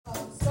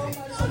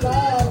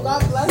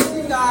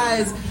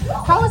guys.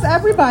 How is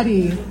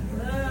everybody?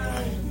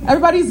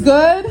 Everybody's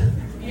good?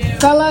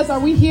 Fellas,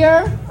 are we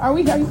here? Are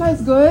you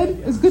guys good?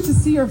 It's good to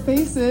see your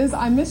faces.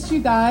 I missed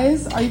you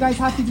guys. Are you guys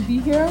happy to be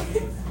here?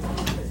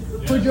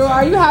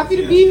 Are you happy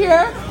to be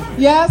here?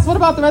 Yes. What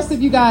about the rest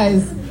of you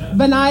guys?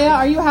 Benaya,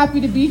 are you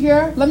happy to be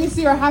here? Let me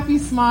see your happy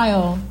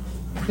smile.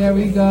 There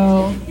we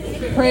go.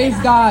 Praise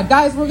God.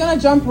 Guys, we're going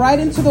to jump right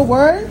into the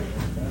word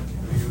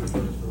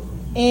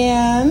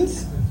and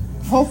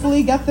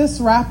hopefully get this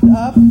wrapped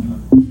up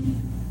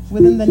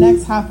within the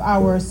next half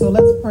hour. So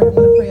let's pray. I'm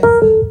going to pray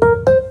us in.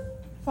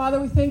 Father,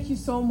 we thank you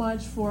so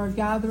much for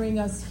gathering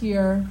us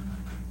here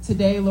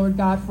today, Lord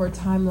God, for a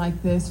time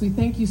like this. We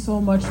thank you so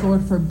much,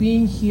 Lord, for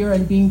being here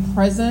and being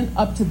present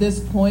up to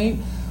this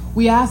point.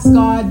 We ask,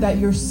 God, that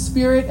your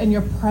spirit and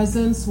your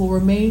presence will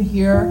remain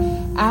here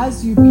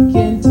as you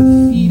begin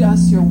to feed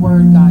us your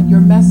word, God,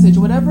 your message,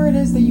 whatever it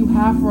is that you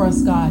have for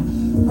us, God.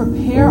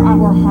 Prepare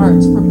our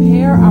hearts,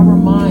 prepare our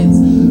minds,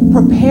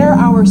 prepare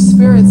our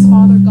spirits,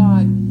 Father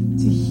God,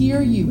 to hear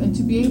you and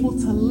to be able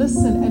to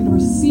listen and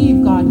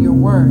receive, God, your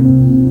word.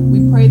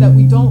 We pray that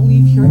we don't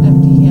leave here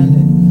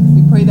empty-handed.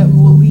 We pray that we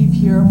will leave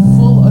here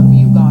full of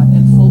you, God,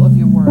 and full of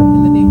your word.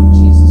 In the name of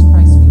Jesus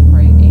Christ, we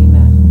pray.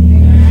 Amen.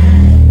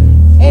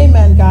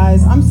 Amen,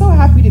 guys. I'm so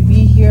happy to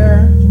be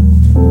here,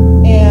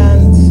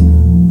 and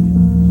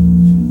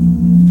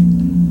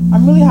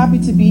I'm really happy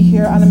to be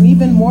here, and I'm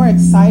even more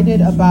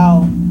excited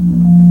about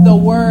the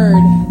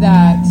word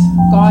that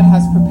God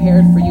has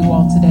prepared for you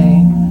all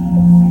today.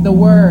 The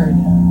word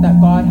that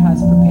God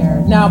has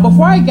prepared. Now,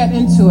 before I get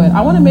into it,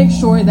 I want to make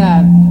sure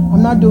that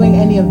I'm not doing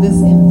any of this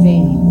in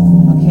vain,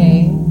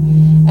 okay?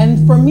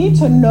 And for me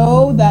to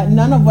know that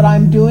none of what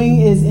I'm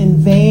doing is in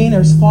vain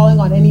or is falling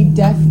on any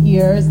deaf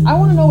ears, I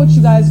want to know what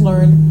you guys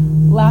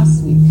learned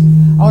last week.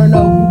 I want to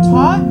know who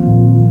taught,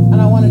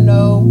 and I want to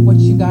know what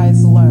you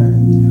guys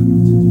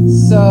learned.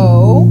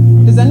 So,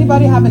 does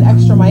anybody have an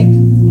extra mic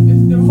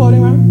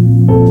floating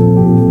around?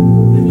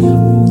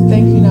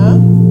 Thank you, Na.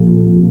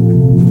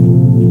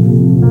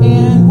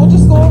 And we'll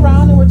just go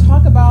around and we'll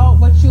talk about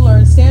what you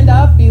learned. Stand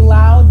up, be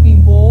loud, be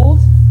bold,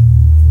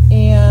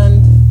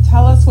 and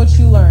tell us what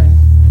you learned.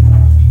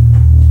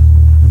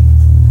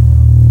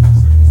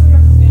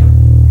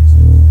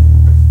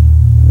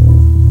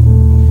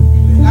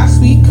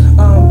 Last week,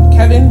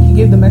 Kevin, he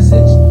gave the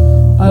message.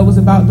 It was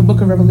about the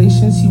book of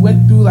Revelations. He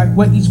went through like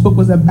what each book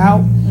was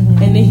about,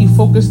 and then he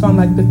focused on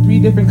like the three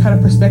different kind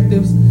of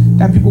perspectives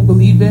that people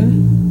believe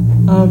in.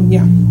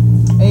 Yeah.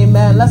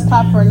 Amen. Let's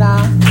clap for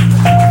now.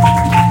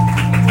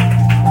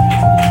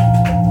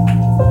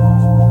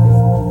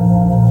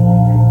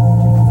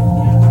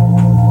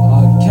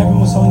 Kevin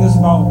was telling us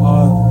about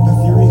the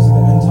theories of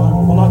the end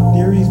time. Well, not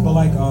theories, but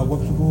like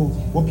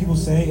what people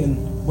say and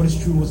what is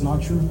true and what's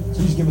not true.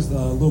 So just give us a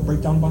little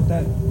breakdown about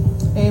that.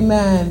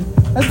 Amen.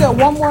 Let's get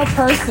one more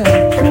person.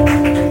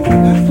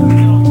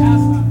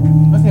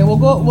 Okay,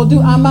 we'll do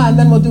Amma, and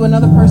then we'll do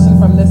another person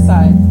from this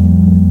side.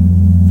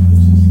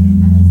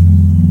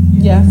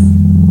 Yes.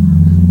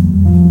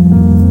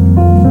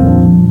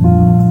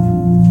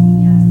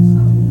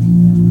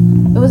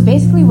 It was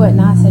basically what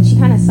Na said. She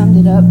kind of summed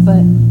it up,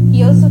 but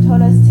he also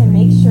told us to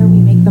make sure we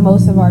make the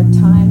most of our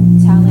time,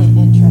 talent,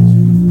 and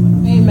treasure.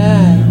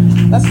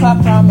 Amen. Let's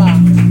clap for Amma.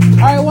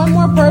 All right, one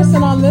more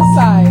person on this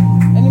side.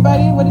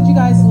 Anybody? What did you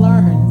guys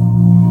learn?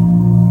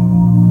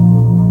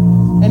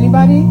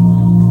 Anybody?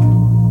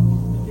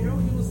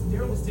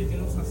 Daryl was taking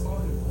notes. I saw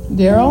him.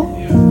 Daryl?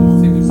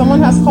 Yeah.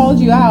 Someone has called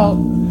you out.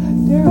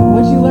 Daryl,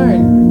 what'd you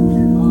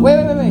learn?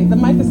 Wait. The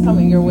mic is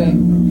coming your way. Hold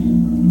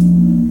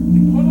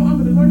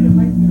on, there's already a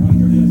mic there.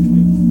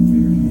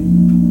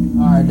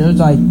 All right, there's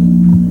like...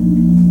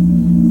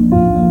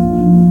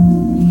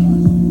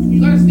 You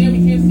gotta stand, we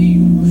can't see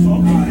you.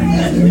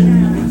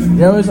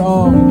 There was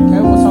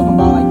Kevin was talking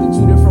about like the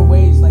two different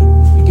ways like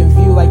you can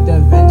view like the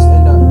events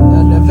and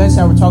the events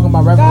that we're talking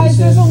about. Revelation. Guys,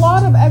 there's a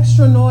lot of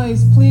extra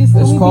noise. Please,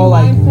 can it's we called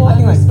be mindful I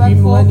think and like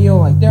respectful? premillennial.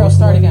 Like Daryl,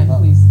 start again,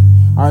 please.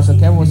 All right, so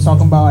Kevin was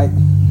talking about like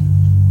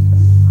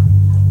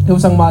he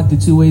was talking about like, the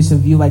two ways to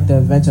view like the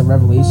events of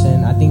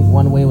Revelation. I think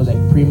one way was like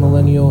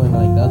premillennial and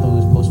like the other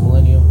was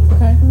postmillennial.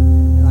 Okay.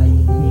 And, like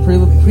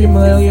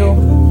premillennial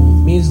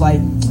means like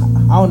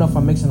I don't know if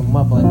I'm mixing them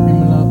up, but like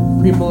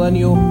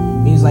premillennial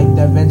means like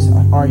the events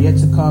are yet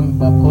to come,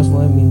 but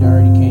postmillennial means they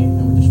already came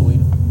and we're just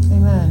waiting.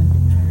 Amen.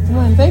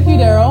 Amen. Thank you,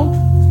 Daryl.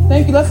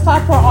 Thank you. Let's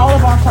clap for all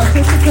of our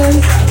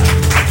participants.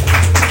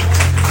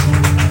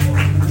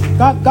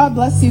 God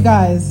bless you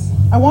guys.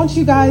 I want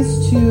you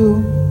guys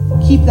to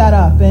keep that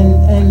up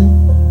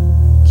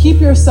and keep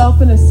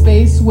yourself in a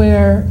space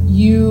where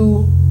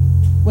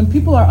when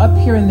people are up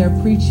here and they're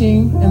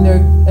preaching and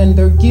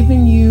they're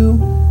giving you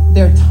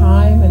their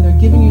time and they're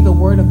giving you the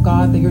word of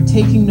God, that you're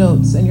taking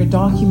notes and you're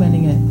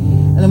documenting it.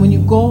 And then when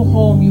you go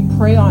home, you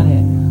pray on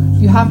it.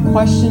 If you have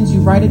questions, you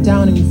write it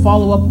down and you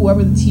follow up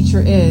whoever the teacher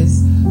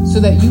is,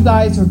 so that you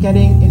guys are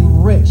getting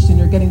enriched and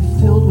you're getting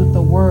filled with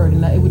the word,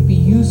 and that it would be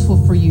useful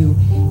for you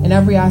in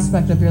every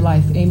aspect of your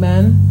life.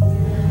 Amen.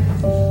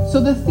 So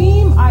the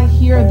theme I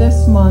hear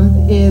this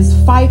month is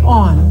fight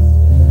on.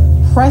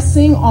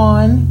 pressing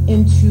on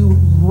into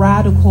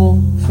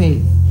radical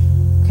faith.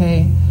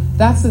 Okay?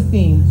 That's the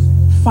theme.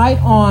 Fight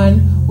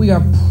on. We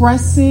are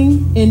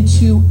pressing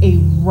into a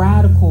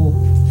radical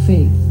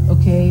faith.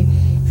 Okay?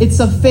 It's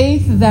a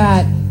faith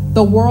that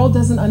the world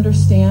doesn't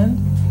understand.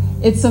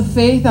 It's a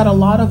faith that a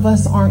lot of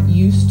us aren't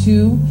used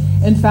to.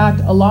 In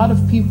fact, a lot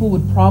of people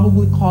would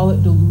probably call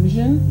it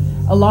delusion.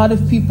 A lot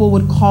of people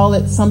would call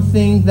it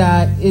something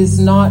that is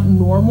not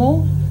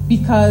normal,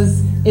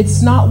 because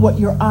it's not what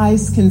your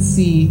eyes can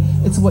see.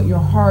 It's what your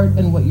heart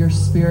and what your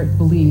spirit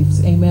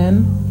believes.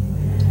 Amen?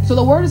 So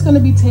the word is going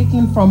to be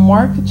taken from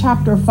Mark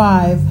chapter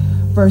 5,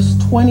 verse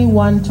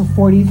 21 to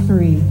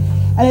 43.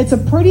 And it's a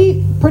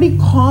pretty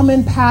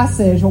common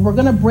passage, but we're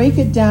going to break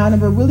it down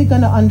and we're really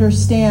going to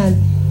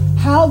understand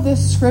how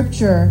this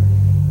scripture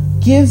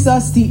gives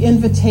us the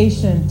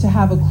invitation to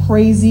have a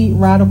crazy,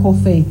 radical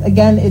faith.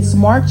 Again, it's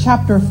Mark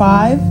chapter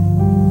 5,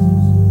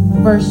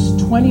 verse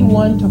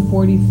 21 to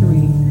 43.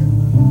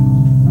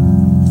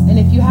 And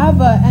if you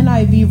have an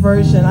NIV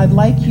version, I'd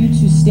like you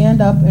to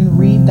stand up and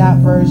read that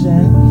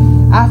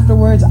version.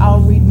 Afterwards,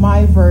 I'll read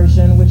my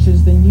version, which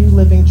is the New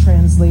Living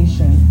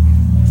Translation.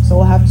 So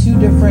we'll have two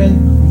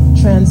different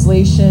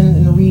translation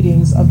and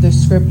readings of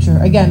this scripture.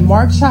 Again,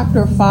 Mark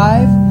chapter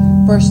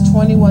 5, verse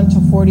 21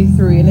 to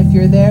 43. And if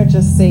you're there,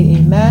 just say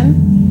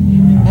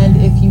amen. And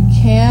if you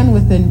can,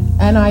 with an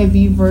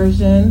NIV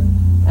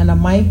version and a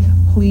mic,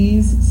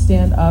 please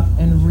stand up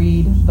and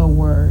read the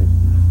word.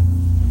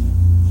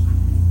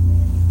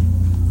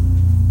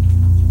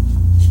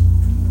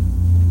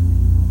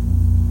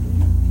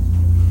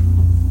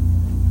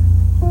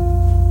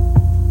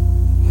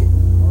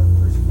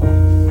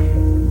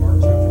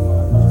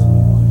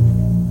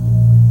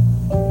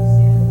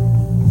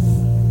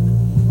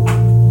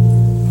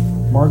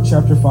 Mark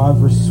chapter 5,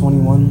 verse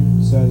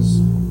 21 says,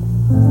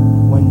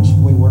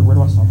 where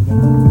do I stop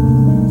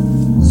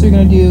again? So you're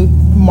going to do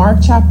Mark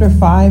chapter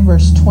 5,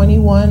 verse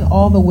 21,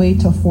 all the way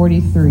to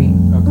 43. Okay.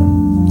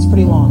 It's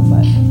pretty long,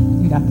 but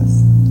you got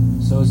this.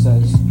 So it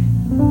says,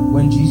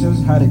 when Jesus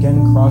had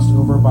again crossed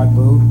over by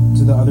boat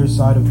to the other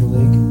side of the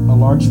lake, a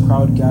large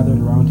crowd gathered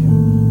around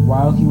him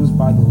while he was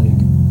by the lake.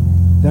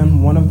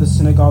 Then one of the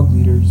synagogue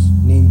leaders,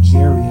 named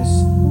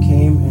Jairus,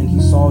 came and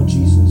he saw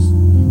Jesus.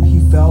 He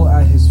fell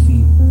at his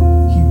feet.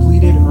 He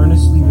pleaded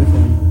earnestly with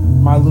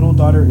him, "My little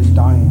daughter is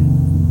dying.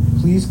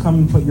 Please come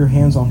and put your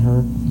hands on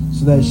her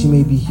so that she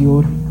may be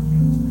healed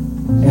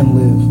and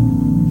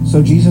live."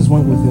 So Jesus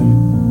went with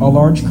him. A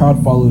large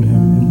crowd followed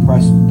him and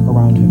pressed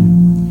around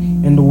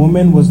him. And a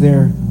woman was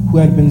there who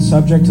had been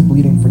subject to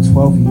bleeding for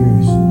 12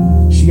 years.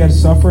 She had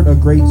suffered a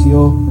great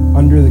deal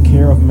under the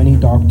care of many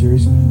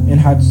doctors and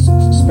had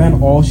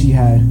spent all she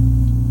had.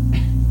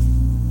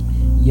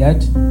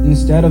 Yet,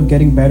 instead of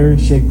getting better,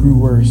 she grew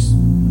worse.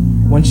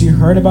 When she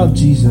heard about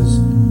Jesus,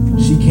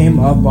 she came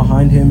up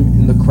behind him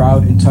in the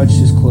crowd and touched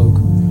his cloak,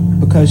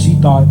 because she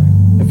thought,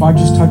 if I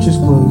just touch his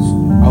clothes,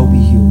 I'll be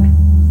healed.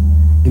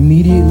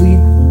 Immediately,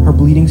 her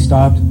bleeding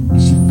stopped,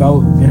 and she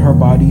felt in her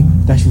body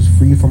that she was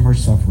free from her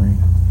suffering.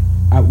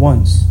 At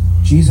once,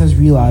 Jesus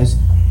realized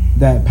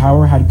that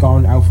power had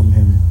gone out from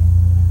him.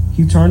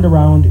 He turned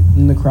around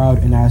in the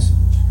crowd and asked,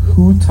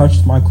 "Who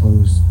touched my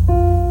clothes?"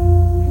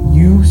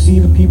 "You see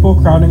the people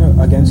crowding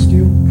against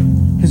you?"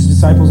 His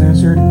disciples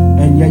answered,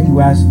 "And yet you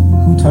ask,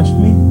 'Who touched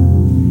me?'"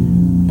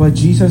 But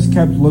Jesus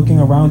kept looking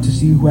around to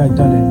see who had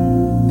done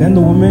it. Then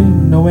the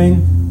woman,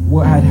 knowing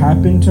what had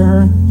happened to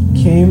her,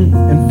 came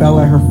and fell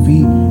at her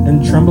feet,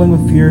 and trembling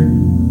with fear,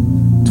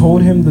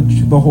 told him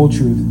the whole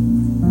truth.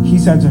 He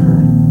said to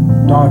her,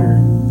 "Daughter,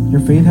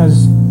 your faith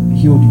has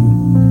healed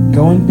you.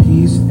 Go in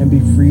peace and be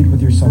freed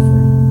with your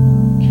suffering."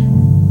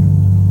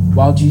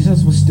 While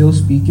Jesus was still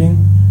speaking,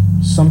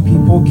 some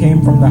people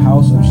came from the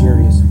house of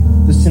Jairus,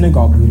 the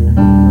synagogue leader.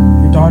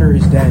 "Your daughter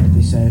is dead,"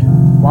 they said.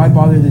 "Why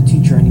bother the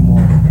teacher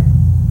anymore?"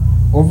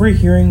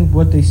 Overhearing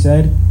what they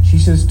said,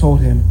 Jesus told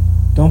him,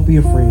 "Don't be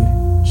afraid,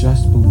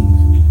 just believe."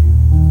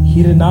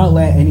 He did not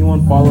let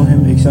anyone follow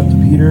him except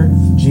Peter,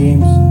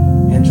 James,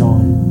 and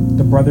John,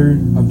 the brother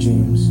of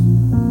James.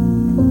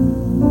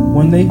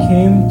 When they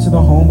came to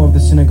the home of the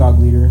synagogue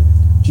leader,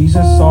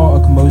 Jesus saw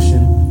a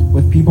commotion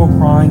with people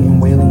crying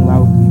and wailing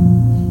loudly.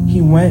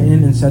 He went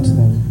in and said to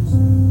them,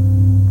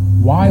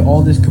 "Why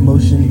all this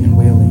commotion and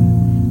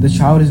wailing? The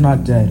child is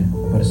not dead,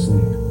 but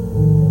asleep."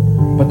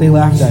 But they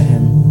laughed at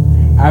him.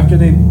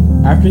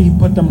 After he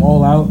put them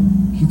all out,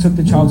 he took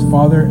the child's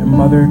father and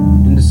mother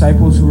and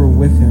disciples who were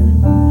with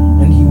him,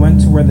 and he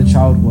went to where the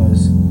child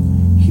was.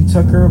 He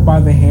took her by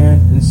the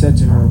hand and said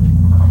to her,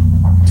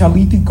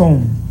 "Talitha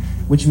kum,"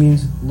 which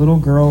means, "Little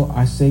girl,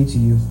 I say to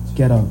you,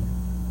 get up."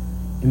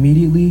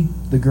 Immediately,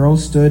 the girl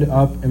stood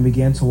up and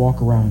began to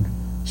walk around.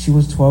 She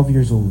was 12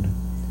 years old.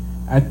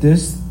 At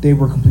this, they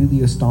were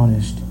completely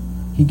astonished.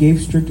 He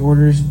gave strict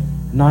orders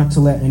not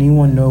to let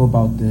anyone know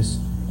about this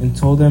and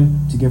told them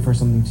to give her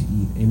something to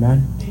eat.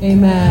 Amen?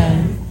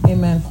 Amen.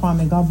 Amen,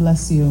 Kwame. God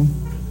bless you.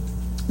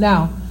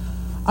 Now,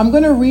 I'm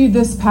going to read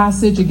this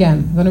passage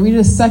again. I'm going to read it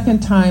a second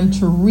time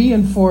to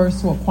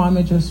reinforce what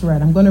Kwame just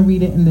read. I'm going to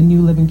read it in the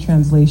New Living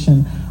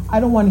Translation.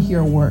 I don't want to hear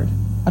a word.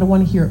 I don't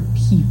want to hear a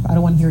peep. I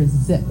don't want to hear a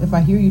zip. If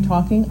I hear you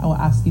talking, I will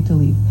ask you to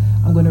leave.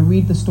 I'm going to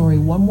read the story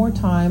one more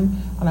time,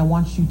 and I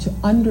want you to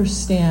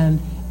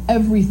understand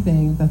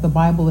everything that the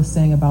Bible is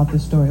saying about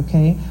this story,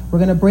 okay? We're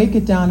going to break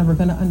it down, and we're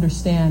going to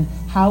understand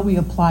how we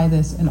apply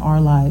this in our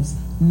lives.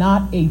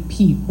 Not a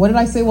peep. What did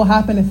I say will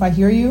happen if I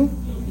hear you?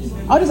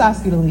 I'll just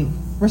ask you to leave,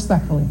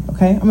 respectfully,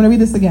 okay? I'm going to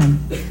read this again.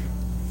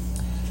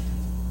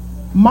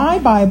 My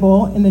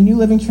Bible, in the New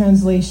Living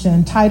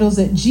Translation, titles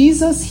it,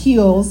 Jesus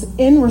Heals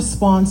in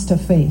Response to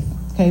Faith.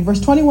 Okay,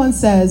 verse 21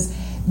 says,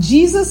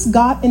 Jesus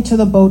got into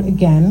the boat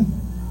again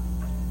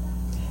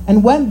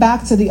and went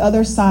back to the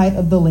other side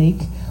of the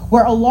lake,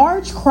 where a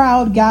large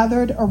crowd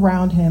gathered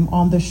around him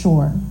on the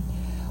shore.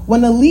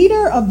 When the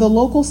leader of the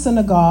local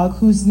synagogue,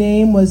 whose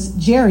name was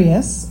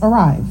Jairus,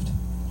 arrived.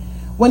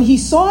 When he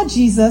saw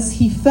Jesus,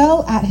 he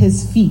fell at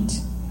his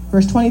feet.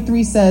 Verse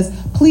 23 says,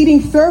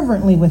 pleading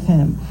fervently with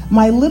him.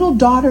 My little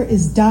daughter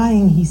is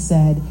dying, he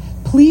said.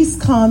 Please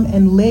come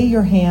and lay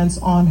your hands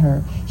on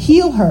her.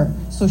 Heal her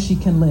so she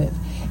can live.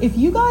 If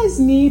you guys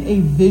need a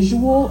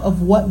visual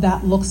of what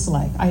that looks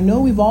like, I know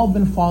we've all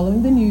been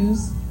following the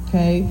news,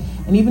 okay?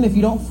 And even if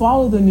you don't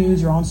follow the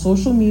news, you're on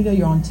social media,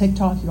 you're on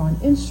TikTok, you're on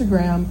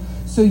Instagram,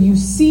 so you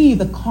see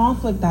the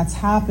conflict that's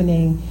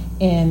happening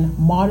in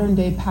modern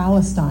day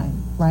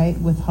Palestine, right?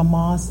 With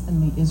Hamas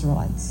and the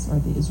Israelites, or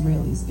the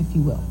Israelis, if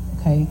you will,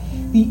 okay?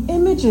 The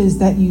images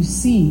that you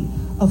see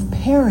of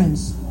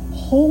parents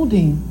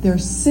holding their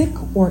sick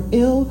or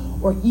ill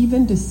or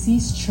even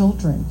deceased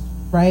children,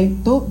 right?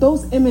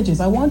 Those images,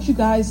 I want you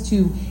guys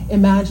to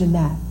imagine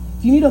that.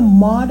 If you need a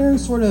modern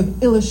sort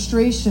of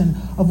illustration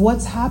of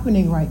what's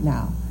happening right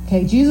now,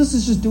 okay? Jesus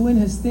is just doing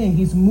his thing.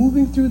 He's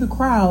moving through the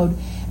crowd,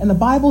 and the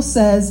Bible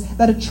says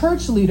that a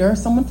church leader,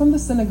 someone from the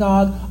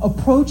synagogue,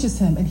 approaches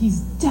him, and he's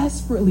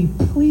desperately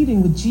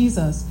pleading with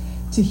Jesus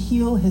to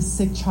heal his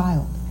sick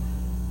child.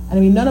 And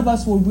I mean, none of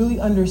us will really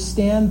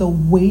understand the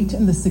weight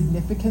and the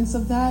significance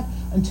of that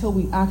until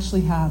we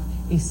actually have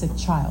a sick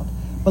child.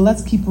 But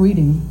let's keep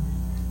reading.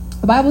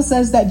 The Bible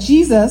says that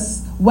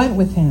Jesus went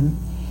with him,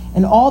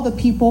 and all the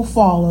people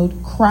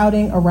followed,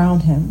 crowding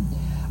around him.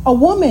 A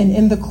woman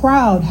in the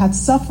crowd had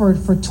suffered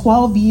for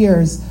 12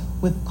 years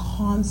with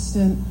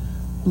constant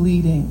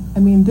bleeding. I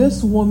mean,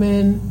 this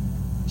woman,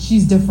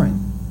 she's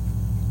different.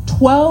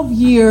 12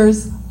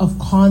 years of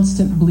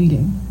constant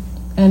bleeding.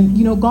 And,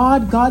 you know,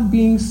 God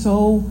being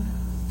so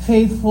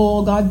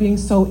faithful, God being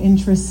so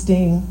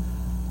interesting.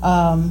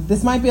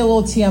 This might be a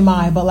little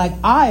TMI, but like,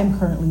 I am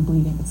currently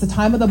bleeding. It's the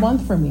time of the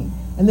month for me.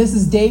 And this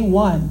is day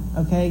 1,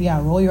 okay? Yeah,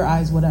 roll your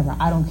eyes, whatever.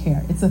 I don't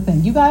care. It's a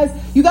thing. You guys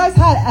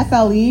had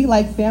FLE,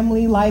 like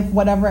family, life,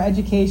 whatever,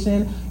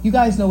 education. You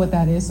guys know what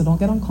that is, so don't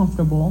get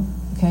uncomfortable,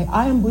 okay?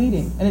 I am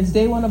bleeding, and it's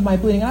day 1 of my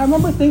bleeding. And I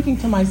remember thinking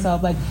to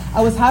myself, like,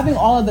 I was having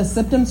all of the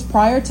symptoms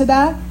prior to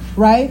that,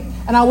 right?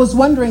 And I was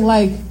wondering,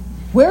 like,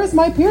 where is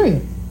my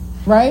period,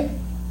 right?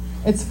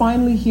 It's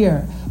finally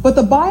here. But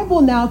the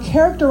Bible now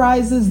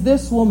characterizes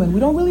this woman. We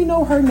don't really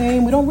know her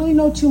name. We don't really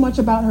know too much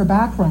about her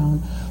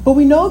background. But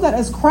we know that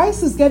as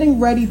Christ is getting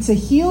ready to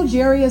heal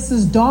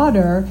Jairus'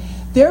 daughter,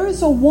 there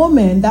is a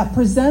woman that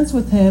presents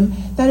with him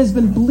that has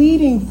been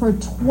bleeding for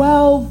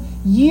 12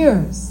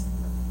 years.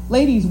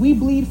 Ladies, we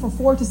bleed for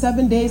 4 to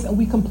 7 days and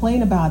we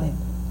complain about it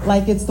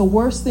like it's the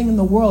worst thing in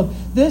the world.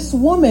 This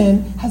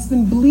woman has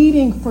been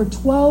bleeding for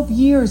 12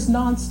 years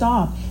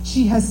nonstop.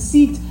 She has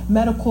sought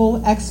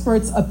medical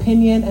experts'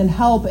 opinion and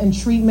help and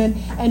treatment,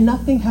 and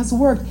nothing has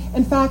worked.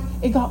 In fact,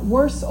 it got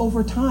worse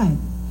over time.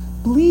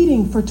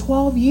 Bleeding for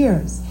 12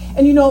 years.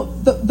 And you know,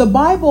 the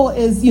Bible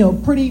is, you know,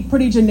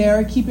 pretty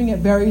generic, keeping it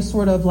very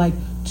sort of like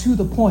to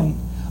the point.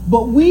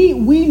 But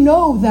we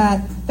know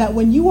that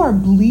when you are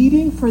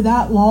bleeding for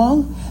that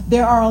long,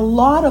 there are a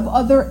lot of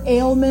other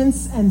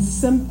ailments and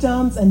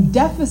symptoms and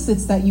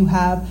deficits that you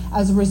have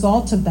as a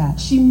result of that.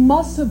 She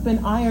must have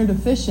been iron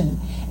deficient.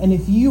 And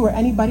if you or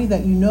anybody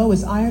that you know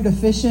is iron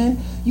deficient,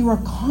 you are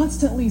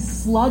constantly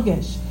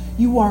sluggish.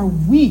 You are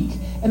weak.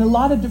 In a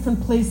lot of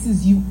different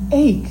places you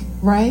ache,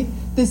 right?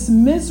 This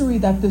misery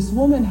that this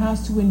woman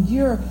has to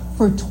endure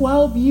for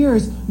 12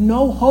 years,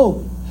 no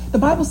hope. The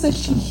Bible says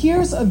she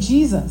hears of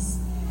Jesus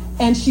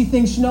and she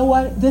thinks, you know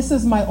what? This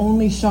is my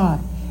only shot.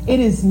 It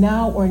is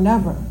now or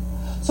never.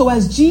 So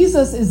as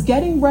Jesus is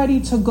getting ready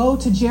to go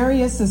to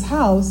Jairus'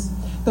 house,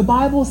 the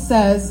Bible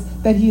says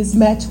that he is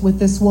met with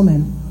this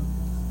woman.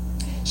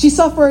 She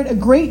suffered a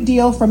great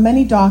deal from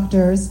many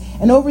doctors,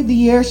 and over the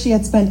years she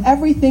had spent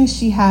everything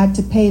she had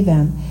to pay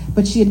them,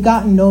 but she had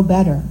gotten no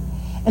better.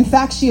 In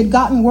fact, she had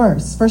gotten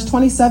worse. Verse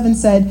 27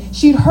 said,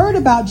 she had heard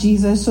about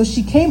Jesus, so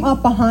she came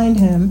up behind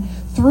him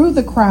through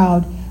the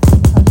crowd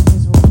and touched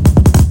his robe.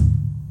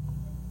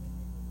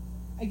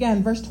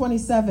 Again, verse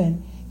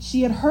 27,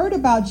 she had heard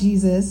about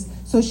Jesus,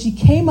 so she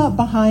came up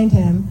behind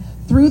him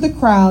through the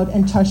crowd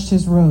and touched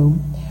his robe.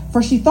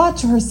 For she thought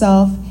to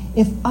herself,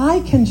 if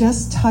I can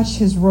just touch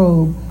his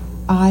robe,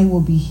 I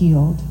will be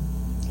healed.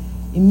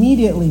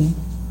 Immediately,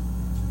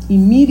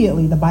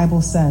 the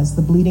Bible says,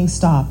 the bleeding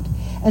stopped,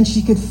 and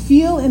she could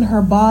feel in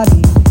her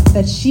body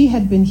that she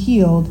had been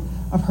healed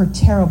of her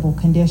terrible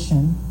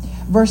condition.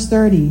 Verse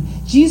 30,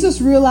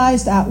 Jesus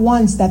realized at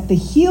once that the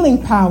healing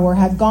power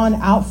had gone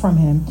out from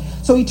him.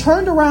 So he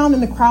turned around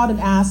in the crowd and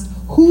asked,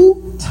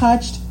 "Who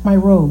touched my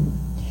robe?"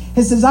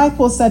 His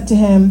disciples said to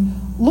him,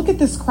 "Look at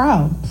this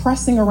crowd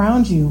pressing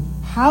around you.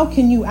 How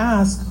can you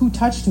ask, 'Who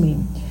touched me?'"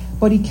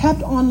 But he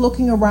kept on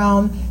looking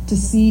around to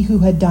see who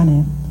had done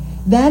it.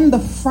 Then the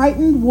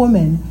frightened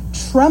woman,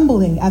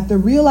 trembling at the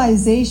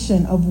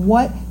realization of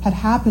what had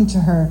happened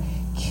to her,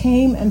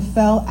 came and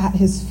fell at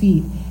his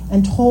feet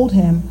and told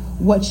him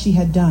what she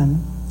had done.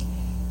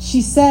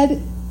 He said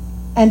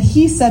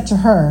to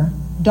her,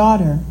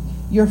 "Daughter,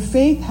 your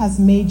faith has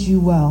made you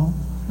well.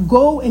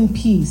 Go in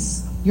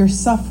peace. Your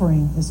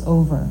suffering is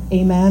over."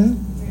 Amen.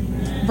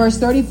 Verse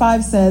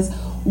 35 says,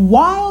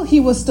 while he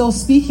was still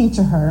speaking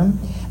to her,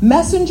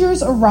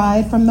 messengers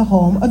arrived from the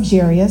home of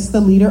Jairus,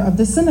 the leader of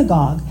the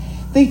synagogue.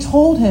 They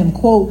told him,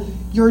 quote,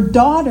 "Your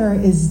daughter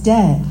is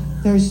dead.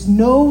 There's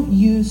no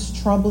use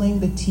troubling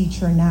the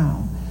teacher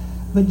now."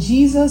 But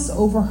Jesus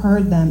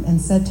overheard them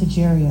and said to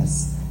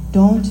Jairus,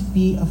 "Don't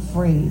be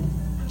afraid.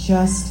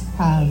 Just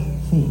have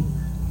faith."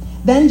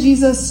 Then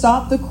Jesus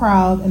stopped the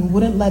crowd and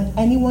wouldn't let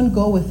anyone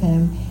go with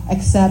him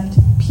except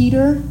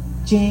Peter,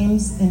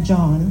 James, and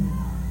John,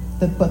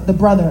 the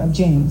brother of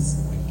James.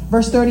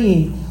 Verse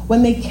 38,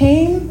 when they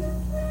came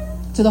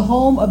to the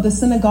home of the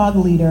synagogue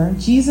leader,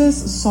 Jesus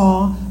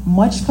saw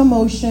much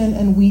commotion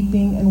and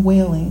weeping and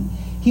wailing.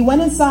 He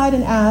went inside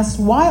and asked,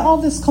 "Why all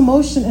this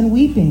commotion and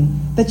weeping?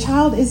 The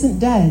child isn't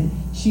dead.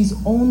 She's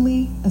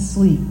only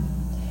asleep."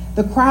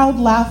 The crowd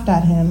laughed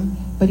at him,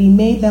 but he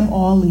made them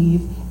all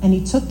leave, and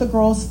he took the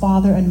girl's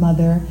father and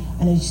mother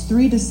and his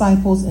 3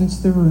 disciples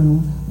into the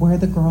room where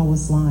the girl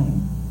was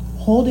lying.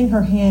 Holding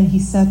her hand, he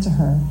said to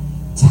her,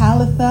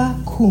 "Talitha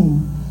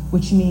cum,"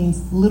 which means,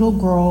 "Little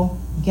girl,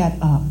 get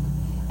up."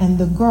 And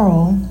the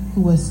girl,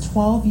 who was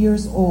 12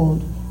 years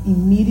old,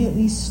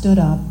 immediately stood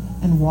up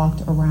and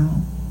walked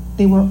around.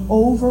 They were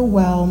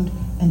overwhelmed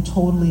and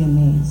totally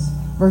amazed.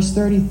 Verse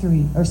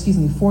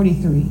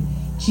 43.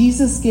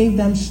 Jesus gave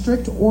them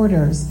strict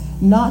orders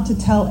not to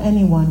tell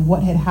anyone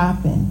what had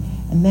happened,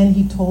 and then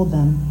he told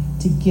them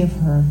to give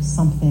her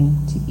something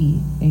to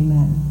eat.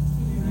 Amen.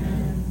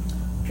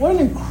 What an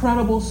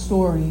incredible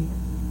story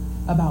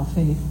about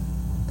faith,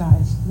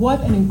 guys.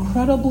 What an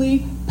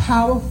incredibly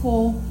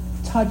powerful,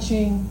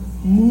 touching,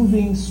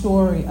 moving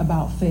story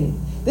about faith.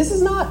 This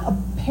is not a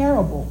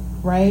parable,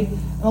 right?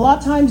 And a lot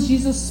of times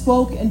Jesus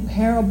spoke in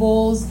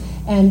parables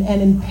and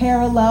in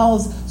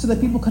parallels so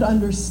that people could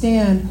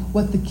understand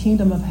what the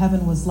kingdom of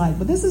heaven was like.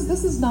 But this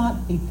is not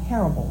a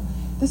parable.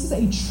 This is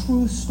a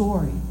true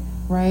story,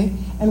 right?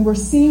 And we're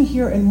seeing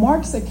here in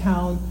Mark's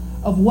account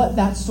of what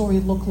that story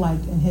looked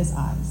like in his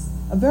eyes.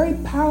 A very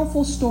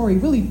powerful story,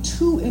 really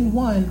 2 in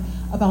 1,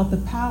 about the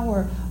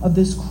power of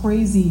this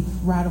crazy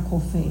radical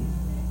faith.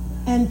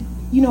 And,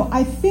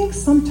 I think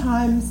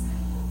sometimes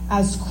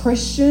as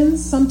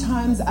Christians,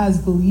 sometimes as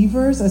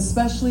believers,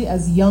 especially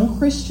as young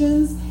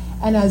Christians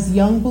and as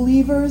young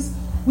believers,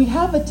 we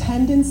have a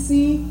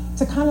tendency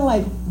to kind of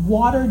like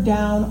water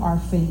down our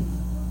faith,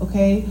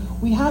 okay?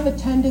 We have a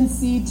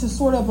tendency to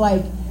sort of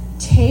like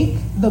take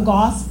the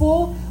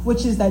gospel,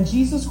 which is that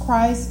Jesus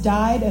Christ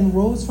died and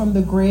rose from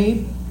the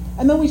grave,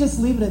 and then we just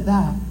leave it at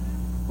that,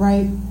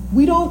 right?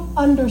 We don't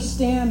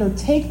understand or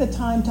take the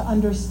time to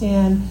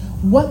understand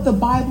what the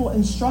Bible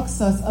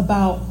instructs us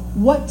about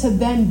what to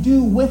then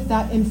do with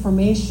that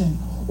information,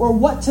 or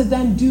what to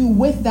then do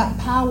with that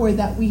power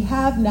that we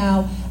have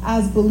now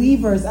as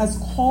believers, as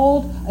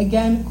called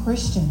again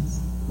Christians,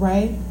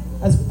 right?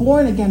 As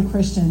born again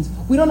Christians.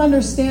 We don't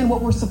understand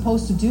what we're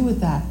supposed to do with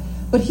that.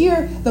 But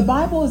here, the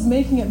Bible is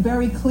making it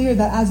very clear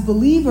that as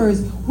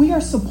believers, we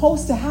are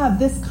supposed to have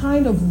this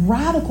kind of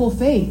radical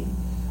faith,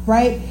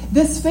 right?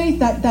 This faith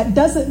that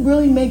doesn't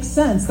really make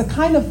sense. The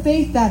kind of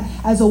faith that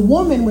as a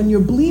woman, when you're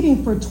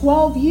bleeding for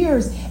 12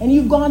 years and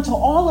you've gone to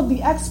all of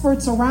the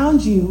experts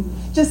around you,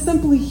 just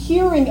simply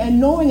hearing and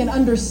knowing and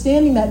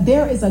understanding that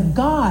there is a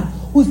God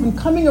who's been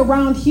coming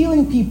around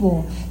healing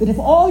people, that if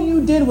all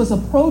you did was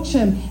approach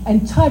him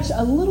and touch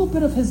a little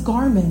bit of his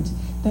garment,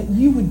 that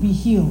you would be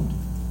healed.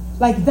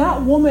 Like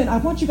that woman, I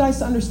want you guys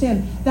to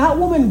understand, that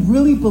woman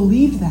really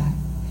believed that.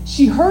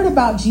 She heard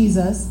about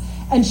Jesus,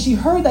 and she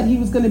heard that he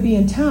was going to be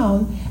in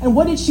town. And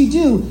what did she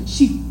do?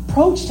 She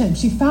approached him.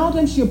 She found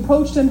him, she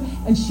approached him,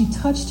 and she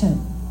touched him.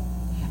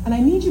 And I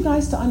need you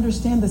guys to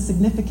understand the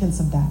significance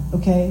of that,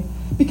 okay?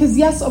 Because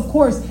yes, of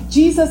course,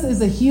 Jesus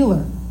is a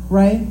healer,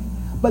 right?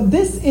 But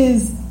this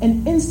is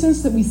an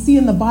instance that we see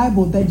in the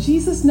Bible that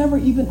Jesus never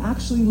even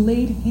actually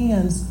laid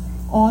hands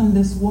on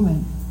this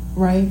woman,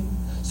 right?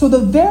 So the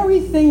very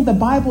thing the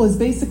Bible is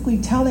basically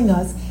telling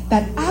us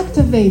that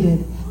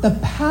activated the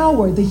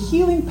power, the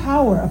healing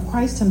power of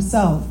Christ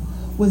himself,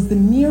 was the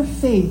mere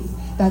faith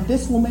that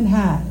this woman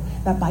had,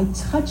 that by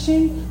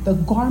touching the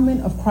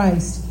garment of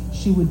Christ,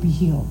 she would be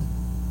healed.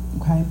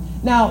 Okay.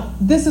 Now,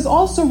 this is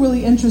also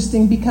really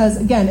interesting because,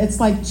 again, it's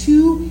like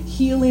 2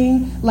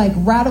 healing, like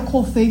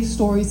radical faith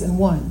stories in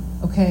one.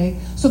 Okay.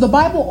 So the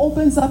Bible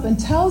opens up and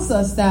tells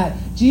us that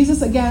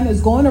Jesus, again,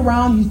 is going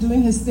around, he's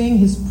doing his thing,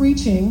 he's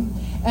preaching,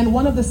 And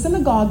one of the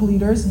synagogue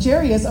leaders,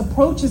 Jairus,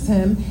 approaches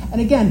him, and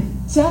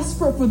again,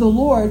 desperate for the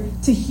Lord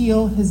to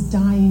heal his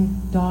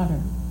dying daughter.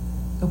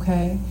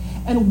 Okay?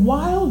 And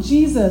while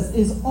Jesus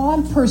is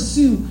on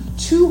pursuit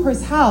to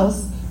his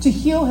house to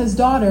heal his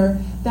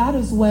daughter, that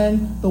is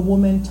when the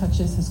woman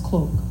touches his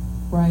cloak,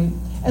 right?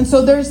 And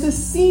so there's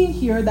this scene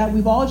here that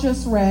we've all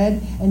just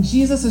read, and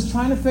Jesus is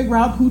trying to figure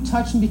out who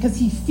touched him because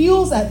he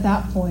feels at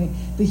that point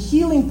the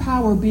healing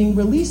power being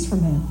released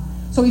from him.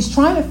 So he's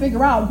trying to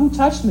figure out who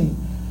touched me.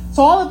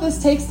 So all of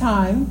this takes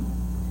time,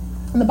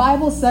 and the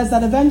Bible says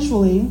that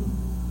eventually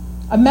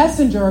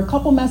a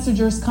couple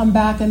messengers come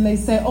back and they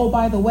say, oh,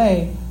 by the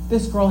way,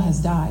 this girl has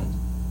died,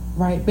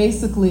 right?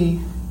 Basically,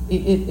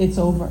 it's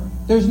over.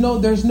 There's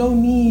no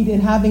need in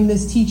having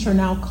this teacher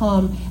now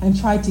come and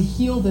try to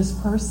heal this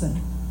person.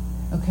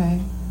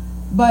 Okay,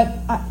 but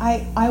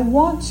I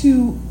want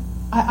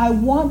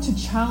to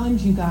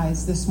challenge you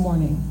guys this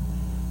morning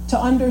to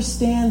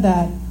understand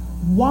that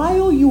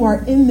while you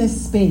are in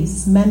this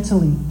space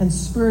mentally and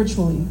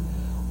spiritually,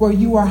 where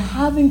you are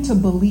having to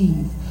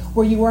believe,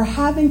 where you are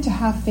having to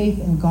have faith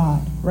in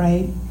God,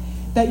 right?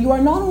 That you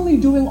are not only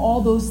doing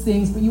all those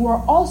things, but you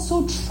are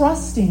also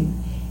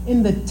trusting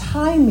in the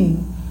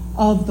timing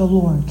of the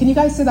Lord. Can you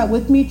guys say that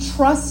with me?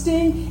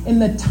 Trusting in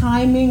the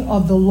timing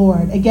of the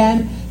Lord.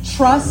 Again,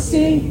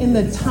 trusting in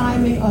the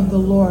timing of the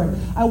Lord.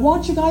 I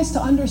want you guys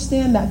to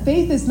understand that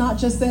faith is not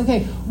just saying,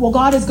 okay, well,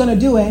 God is going to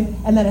do it,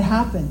 and then it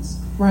happens,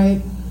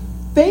 right?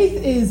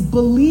 Faith is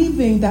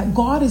believing that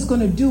God is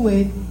going to do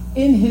it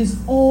in his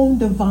own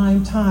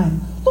divine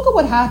time. Look at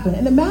what happened.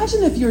 And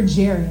imagine if you're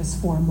Jairus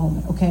for a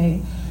moment,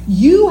 okay?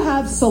 You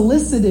have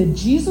solicited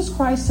Jesus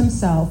Christ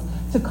himself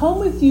to come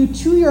with you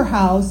to your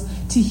house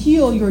to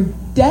heal your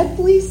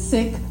deadly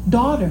sick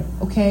daughter,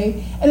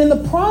 okay? And in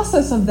the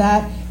process of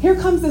that, here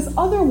comes this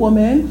other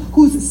woman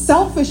who's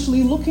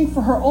selfishly looking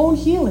for her own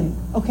healing,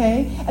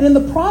 okay? And in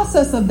the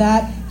process of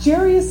that,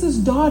 Jairus'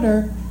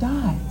 daughter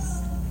dies.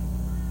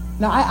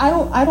 Now,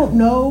 I don't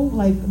know,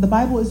 like, the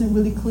Bible isn't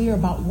really clear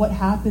about what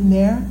happened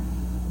there,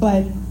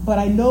 but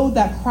I know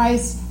that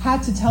Christ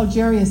had to tell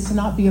Jairus to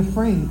not be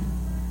afraid.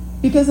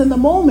 Because in the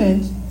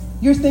moment,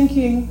 you're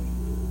thinking,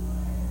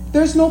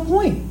 there's no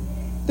point.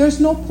 There's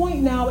no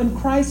point now in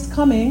Christ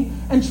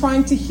coming and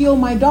trying to heal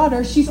my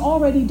daughter. She's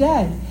already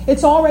dead.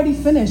 It's already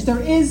finished.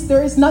 There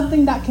is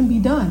nothing that can be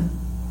done,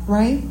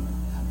 right?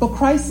 But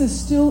Christ is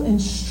still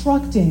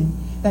instructing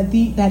that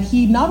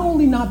he not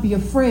only not be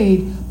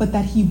afraid, but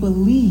that he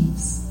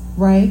believes,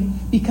 right?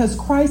 Because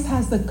Christ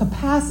has the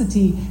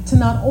capacity to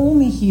not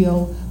only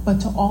heal,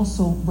 but to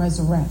also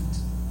resurrect.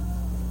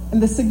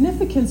 And the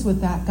significance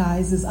with that,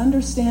 guys, is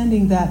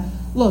understanding that,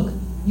 look,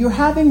 you're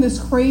having this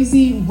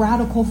crazy,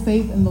 radical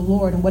faith in the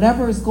Lord and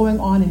whatever is going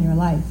on in your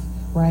life,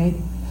 right?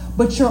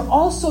 But you're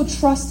also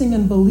trusting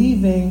and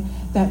believing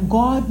that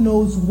God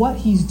knows what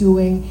he's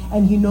doing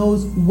and he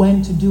knows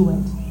when to do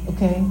it,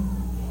 okay?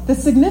 The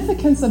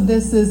significance of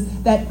this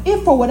is that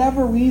if for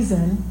whatever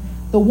reason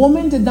the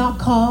woman did not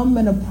come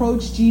and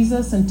approach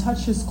Jesus and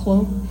touch his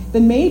cloak,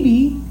 then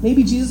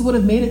maybe Jesus would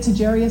have made it to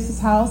Jairus'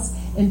 house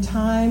in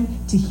time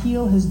to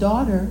heal his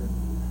daughter.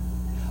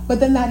 But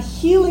then that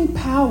healing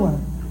power,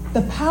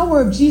 the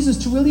power of Jesus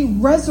to really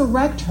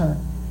resurrect her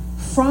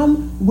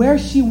from where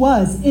she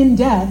was in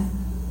death,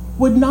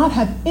 would not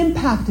have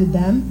impacted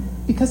them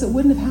because it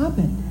wouldn't have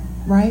happened,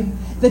 right?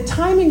 The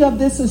timing of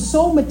this is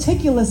so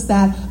meticulous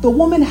that the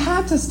woman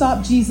had to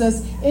stop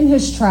Jesus in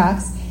his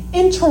tracks,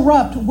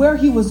 interrupt where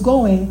he was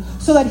going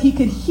so that he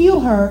could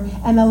heal her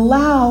and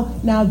allow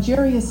now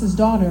Jairus'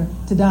 daughter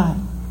to die.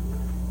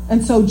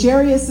 And so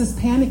Jairus is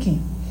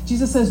panicking.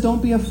 Jesus says,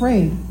 don't be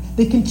afraid.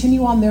 They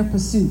continue on their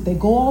pursuit. They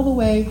go all the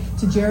way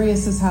to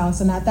Jairus'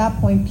 house, and at that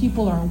point,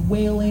 people are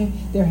wailing.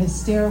 They're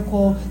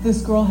hysterical.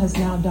 This girl has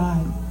now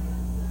died.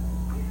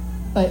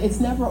 But it's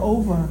never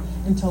over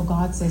until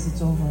God says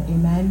it's over.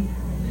 Amen?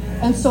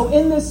 And so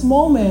in this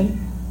moment,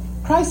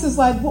 Christ is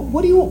like,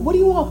 what are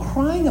you all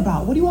crying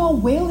about? What are you all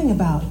wailing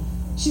about?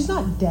 She's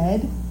not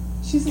dead.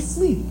 She's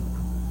asleep.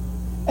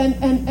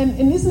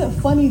 And isn't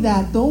it funny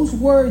that those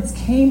words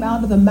came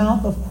out of the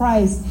mouth of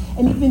Christ,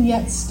 and even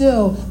yet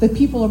still the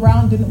people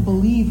around didn't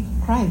believe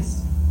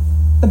Christ?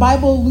 The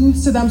Bible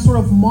alludes to them sort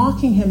of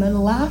mocking him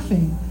and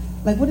laughing.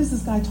 Like, what is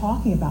this guy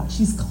talking about?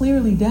 She's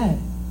clearly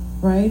dead,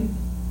 right?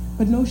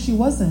 But no, she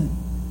wasn't.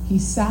 He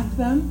sacked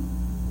them,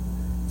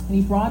 and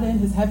he brought in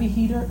his heavy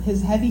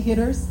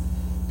hitters,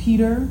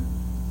 Peter,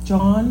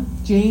 John,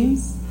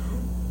 James,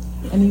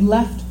 and he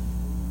left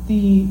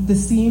the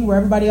scene where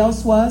everybody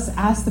else was,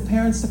 asked the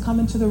parents to come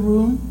into the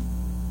room,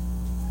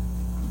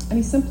 and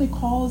he simply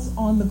calls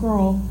on the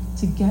girl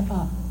to get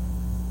up.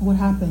 What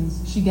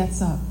happens? She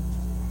gets up.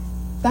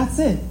 That's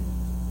it.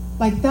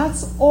 Like,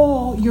 that's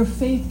all your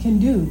faith can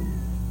do,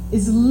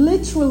 is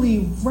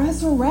literally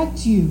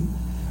resurrect you.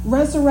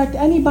 Resurrect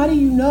anybody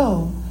you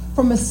know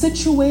from a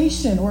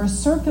situation or a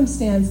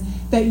circumstance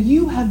that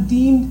you have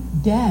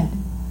deemed dead.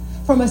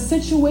 From a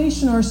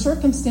situation or a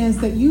circumstance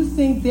that you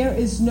think there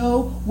is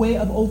no way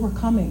of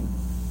overcoming,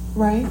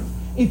 right?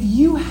 If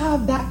you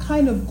have that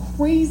kind of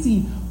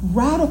crazy,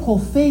 radical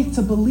faith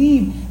to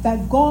believe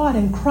that God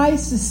and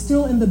Christ is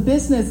still in the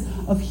business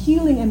of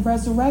healing and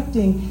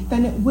resurrecting,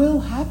 then it will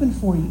happen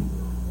for you,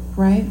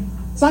 right?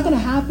 It's not going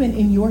to happen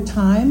in your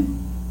time.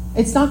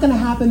 It's not going to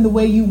happen the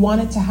way you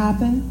want it to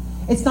happen.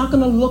 It's not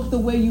going to look the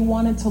way you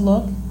want it to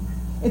look.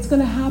 It's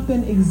going to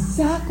happen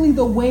exactly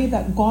the way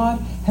that God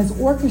has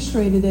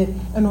orchestrated it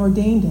and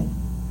ordained it,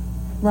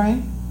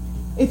 right?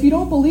 If you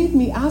don't believe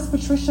me, ask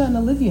Patricia and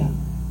Olivia,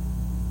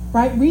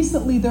 right?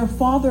 Recently, their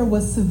father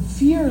was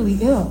severely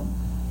ill.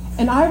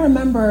 And I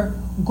remember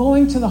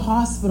going to the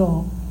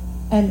hospital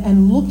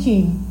and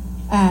looking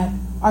at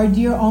our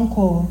dear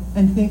uncle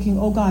and thinking,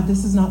 oh God,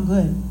 this is not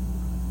good.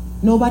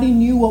 Nobody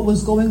knew what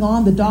was going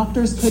on. The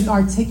doctors couldn't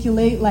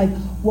articulate like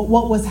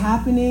what was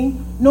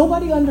happening.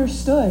 Nobody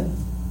understood.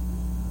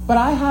 But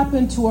I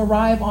happened to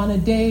arrive on a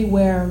day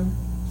where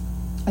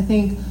I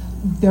think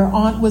their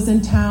aunt was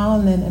in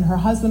town and her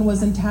husband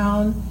was in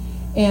town.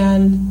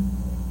 And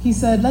he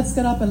said, let's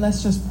get up and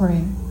let's just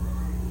pray.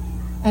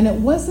 And it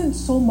wasn't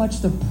so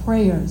much the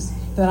prayers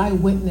that I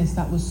witnessed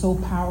that was so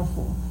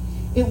powerful.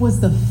 It was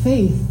the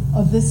faith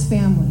of this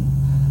family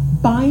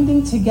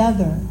binding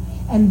together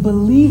and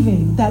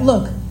believing that,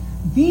 look,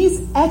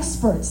 these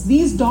experts,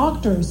 these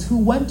doctors who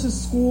went to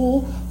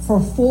school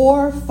for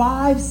 4,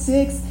 5,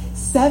 6,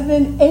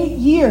 7, 8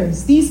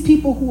 years, these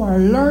people who are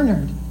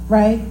learned,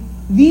 right?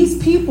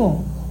 These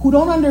people who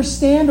don't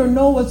understand or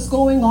know what's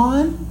going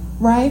on,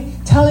 right?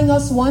 Telling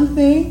us one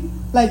thing,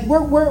 like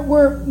we're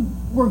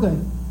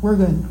good. We're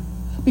good.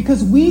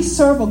 Because we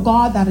serve a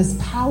God that is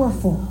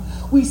powerful.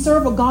 We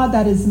serve a God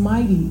that is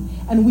mighty,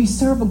 and we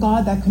serve a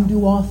God that can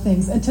do all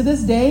things. And to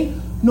this day,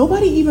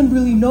 nobody even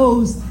really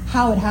knows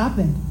how it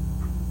happened.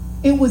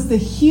 It was the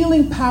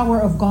healing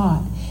power of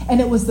God, and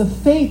it was the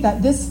faith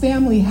that this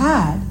family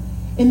had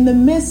in the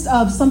midst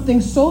of something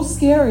so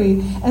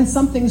scary and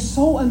something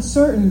so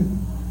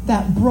uncertain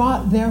that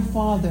brought their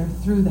father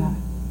through that.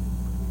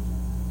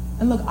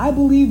 And look, I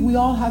believe we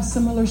all have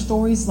similar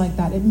stories like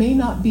that. It may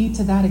not be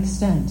to that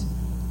extent,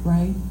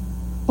 right?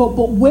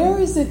 But where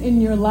is it in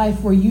your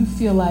life where you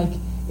feel like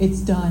it's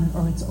done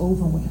or it's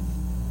over with?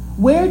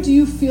 Where do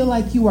you feel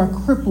like you are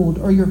crippled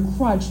or you're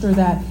crutched or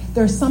that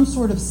there's some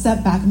sort of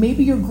setback?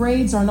 Maybe your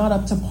grades are not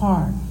up to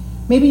par.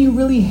 Maybe you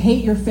really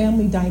hate your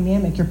family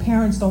dynamic. Your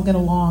parents don't get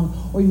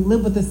along, or you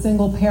live with a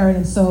single parent,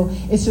 and so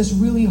it's just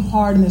really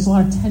hard and there's a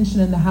lot of tension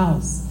in the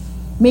house.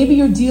 Maybe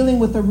you're dealing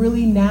with a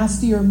really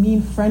nasty or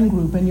mean friend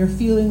group and you're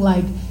feeling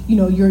like,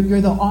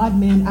 you're the odd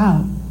man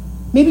out.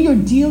 Maybe you're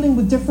dealing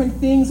with different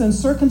things and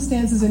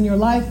circumstances in your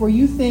life where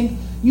you think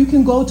you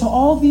can go to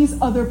all these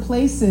other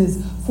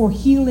places for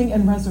healing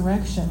and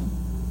resurrection.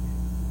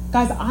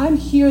 Guys, I'm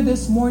here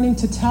this morning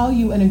to tell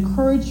you and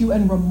encourage you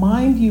and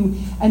remind you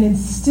and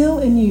instill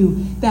in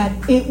you that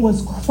it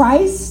was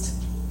Christ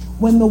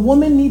when the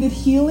woman needed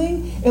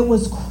healing. It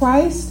was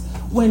Christ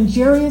when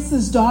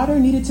Jairus' daughter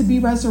needed to be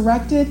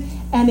resurrected.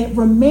 And it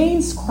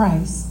remains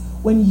Christ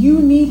when you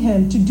need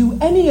him to do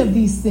any of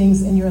these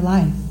things in your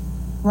life,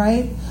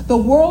 right? The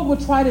world will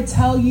try to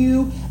tell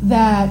you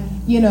that,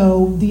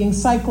 the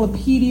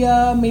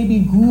encyclopedia, maybe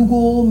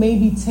Google,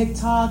 maybe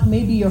TikTok,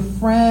 maybe your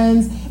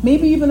friends,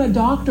 maybe even a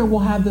doctor will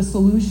have the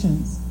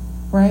solutions,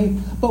 right?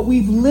 But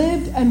we've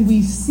lived and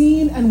we've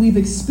seen and we've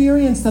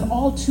experienced that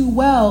all too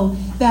well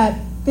that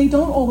they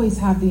don't always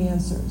have the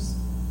answers,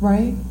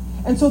 right?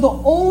 And so the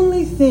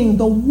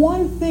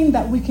one thing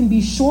that we can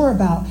be sure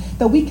about,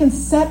 that we can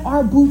set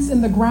our boots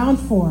in the ground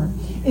for,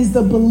 is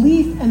the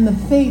belief and the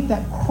faith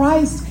that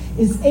Christ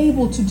is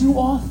able to do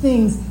all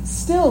things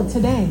still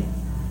today.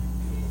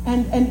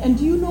 And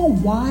do you know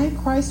why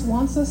Christ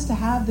wants us to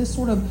have this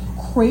sort of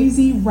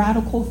crazy,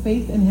 radical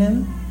faith in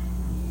him?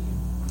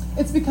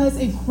 It's because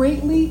it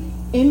greatly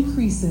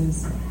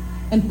increases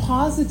and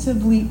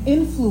positively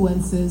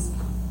influences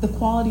the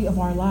quality of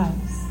our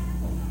lives.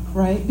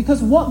 Right?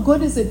 Because what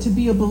good is it to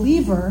be a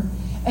believer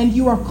and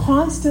you are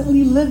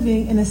constantly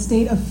living in a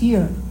state of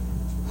fear?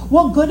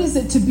 What good is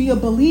it to be a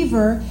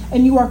believer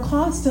and you are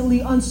constantly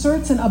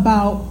uncertain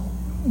about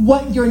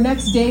what your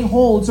next day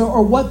holds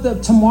or what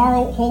the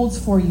tomorrow holds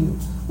for you?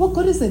 What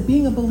good is it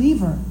being a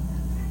believer?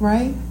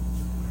 Right?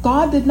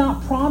 God did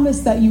not promise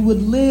that you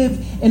would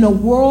live in a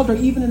world or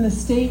even in a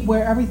state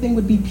where everything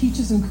would be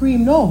peaches and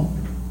cream. No,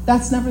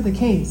 that's never the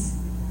case.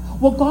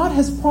 What God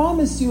has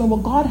promised you and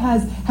what God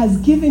has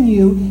given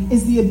you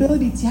is the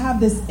ability to have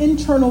this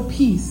internal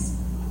peace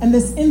and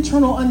this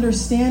internal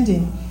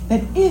understanding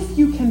that if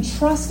you can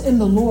trust in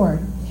the Lord,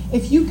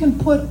 if you can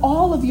put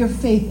all of your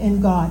faith in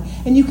God,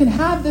 and you can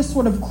have this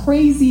sort of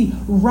crazy,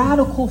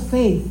 radical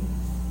faith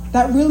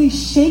that really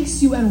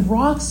shakes you and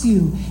rocks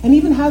you and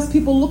even has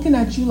people looking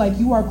at you like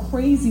you are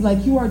crazy,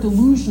 like you are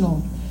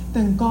delusional,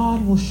 then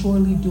God will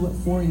surely do it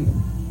for you.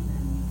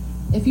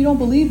 If you don't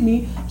believe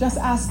me, just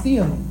ask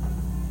Theo.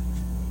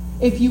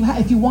 If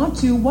you want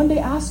to, one day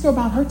ask her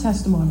about her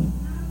testimony.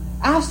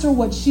 Ask her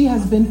what she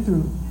has been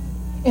through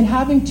in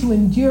having to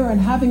endure and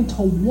having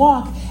to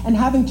walk and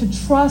having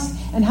to trust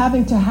and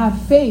having to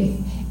have faith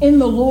in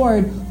the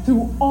Lord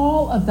through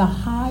all of the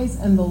highs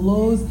and the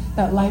lows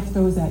that life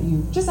throws at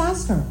you. Just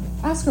ask her.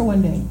 Ask her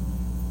one day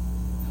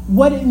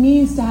what it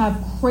means to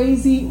have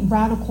crazy,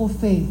 radical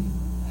faith.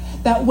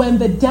 That when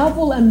the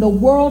devil and the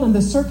world and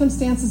the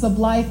circumstances of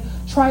life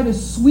try to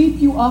sweep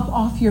you up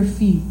off your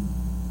feet,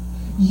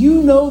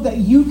 you know that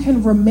you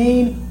can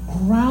remain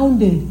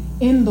grounded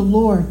in the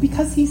Lord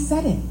because he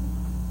said it,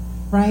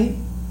 right?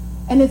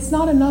 And it's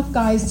not enough,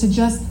 guys, to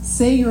just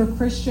say you're a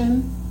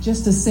Christian,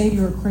 just to say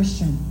you're a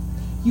Christian.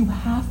 You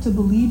have to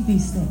believe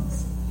these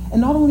things. And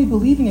not only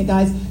believing it,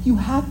 guys, you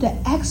have to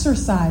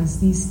exercise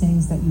these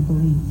things that you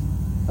believe.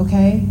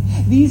 Okay?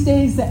 These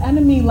days, the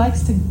enemy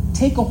likes to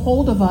take a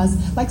hold of us,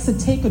 likes to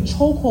take a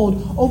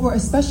chokehold over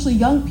especially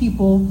young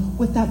people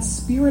with that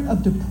spirit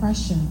of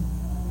depression,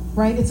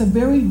 right? It's a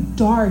very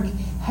dark,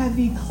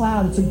 heavy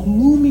cloud. It's a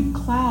gloomy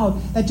cloud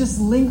that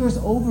just lingers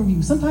over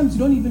you. Sometimes you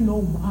don't even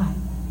know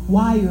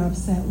why you're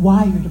upset,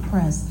 why you're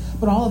depressed.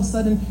 But all of a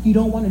sudden, you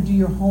don't want to do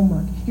your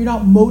homework. You're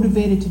not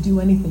motivated to do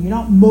anything. You're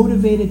not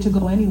motivated to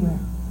go anywhere,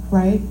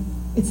 right?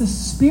 It's a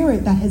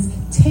spirit that has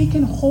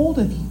taken hold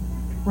of you.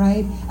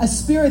 Right? A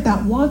spirit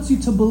that wants you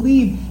to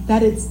believe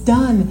that it's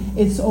done,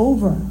 it's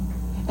over.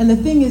 And the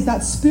thing is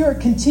that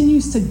spirit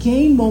continues to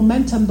gain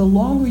momentum the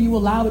longer you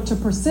allow it to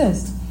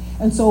persist.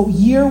 And so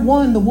year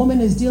one, the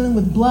woman is dealing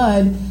with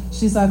blood.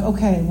 She's like,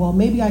 okay, well,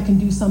 maybe I can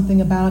do something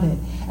about it.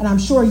 And I'm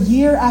sure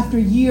year after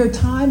year,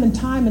 time and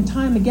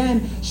time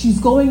again, she's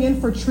going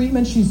in for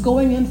treatment. She's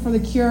going in for the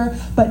cure,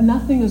 but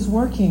nothing is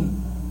working.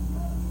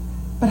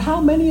 But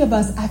how many of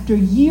us, after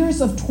years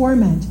of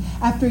torment,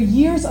 after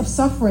years of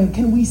suffering,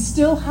 can we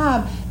still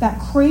have that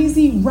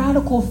crazy,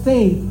 radical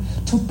faith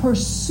to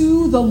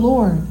pursue the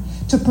Lord,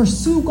 to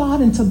pursue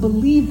God, and to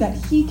believe that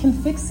he can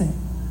fix it?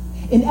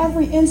 In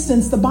every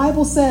instance, the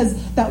Bible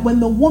says that when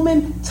the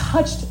woman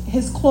touched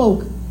his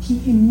cloak,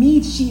 she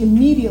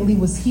immediately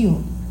was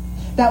healed.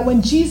 That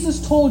when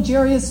Jesus told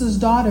Jairus'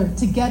 daughter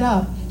to get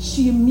up,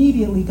 she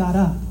immediately got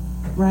up,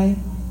 right?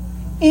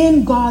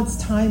 In God's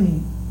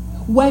timing.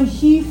 When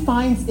he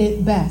finds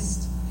it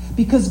best,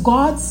 because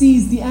God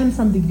sees the end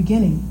from the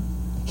beginning.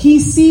 He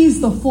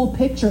sees the full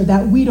picture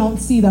that we don't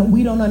see, that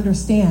we don't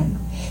understand.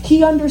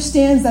 He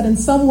understands that in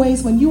some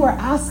ways when you are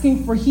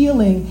asking for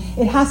healing,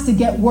 it has to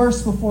get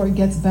worse before it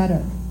gets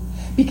better.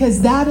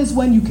 Because that is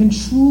when you can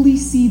truly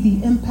see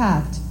the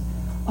impact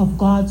of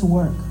God's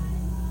work.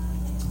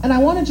 And I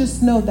want to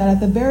just note that at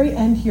the very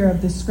end here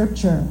of this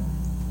scripture,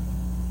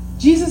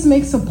 Jesus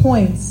makes a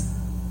point.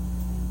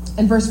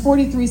 And verse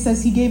 43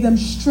 says he gave them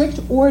strict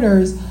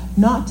orders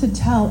not to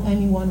tell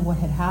anyone what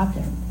had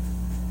happened.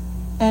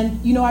 And,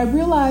 I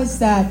realize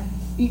that,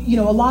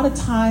 a lot of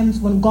times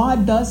when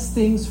God does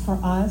things for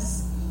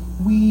us,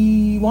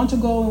 we want to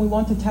go and we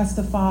want to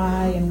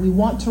testify and we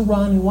want to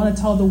run, we want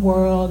to tell the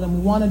world, and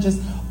we want to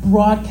just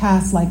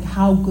broadcast like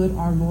how good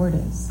our Lord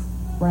is,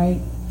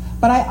 right?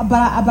 But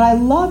I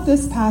love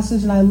this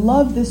passage and I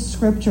love this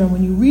scripture. And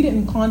when you read it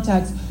in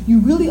context, you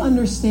really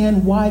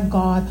understand why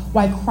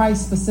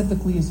Christ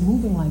specifically is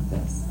moving like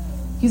this.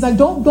 He's like,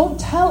 don't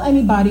tell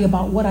anybody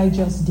about what I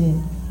just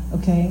did,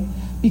 okay?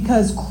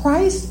 Because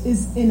Christ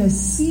is in a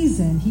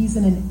season, he's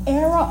in an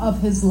era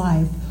of his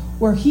life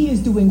where he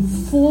is doing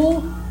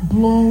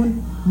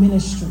full-blown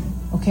ministry,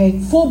 okay?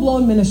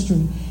 Full-blown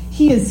ministry.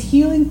 He is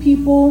healing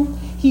people.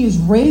 He is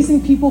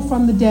raising people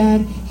from the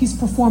dead. He's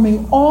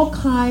performing all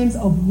kinds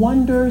of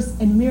wonders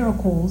and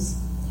miracles.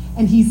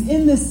 And he's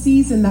in this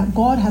season that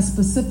God has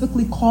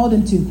specifically called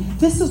him to.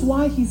 This is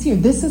why he's here.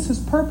 This is his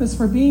purpose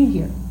for being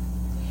here.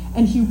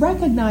 And he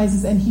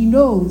recognizes and he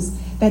knows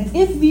that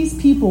if these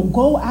people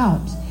go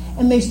out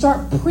and they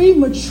start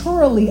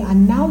prematurely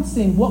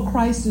announcing what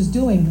Christ is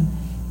doing,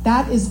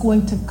 that is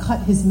going to cut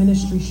his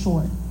ministry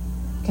short.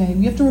 Okay,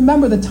 you have to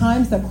remember the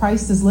times that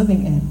Christ is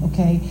living in,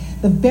 okay?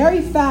 The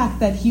very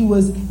fact that he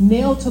was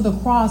nailed to the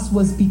cross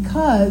was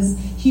because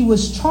he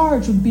was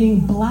charged with being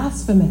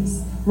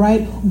blasphemous,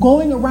 right?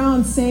 Going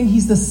around saying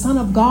he's the Son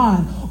of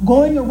God,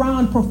 going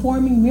around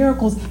performing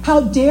miracles. How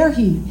dare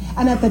he?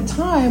 And at the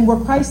time where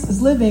Christ is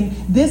living,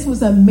 this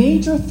was a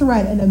major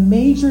threat and a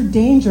major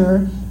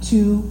danger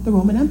to the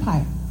Roman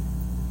Empire.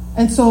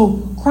 And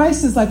so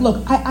Christ is like,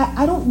 look,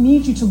 I don't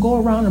need you to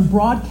go around and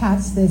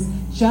broadcast this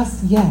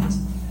just yet.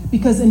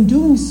 Because in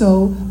doing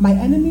so, my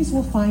enemies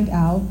will find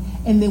out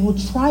and they will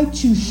try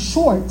to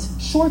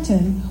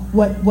shorten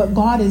what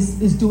God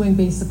is doing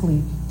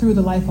basically through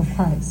the life of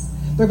Christ.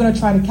 They're going to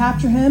try to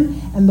capture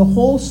him, and the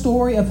whole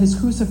story of his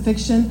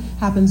crucifixion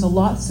happens a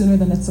lot sooner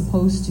than it's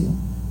supposed to.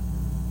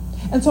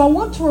 And so I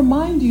want to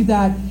remind you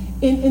that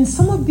in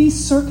some of these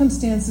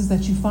circumstances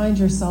that you find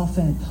yourself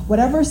in,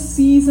 whatever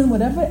season,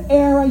 whatever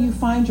era you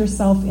find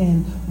yourself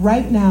in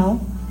right now,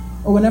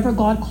 or whenever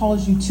God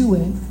calls you to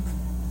it,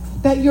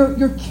 that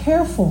you're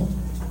careful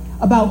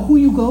about who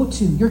you go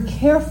to. You're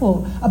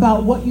careful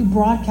about what you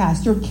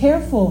broadcast. You're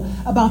careful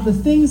about the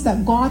things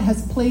that God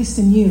has placed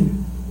in you,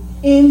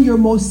 in your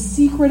most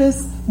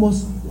secretest,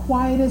 most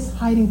quietest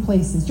hiding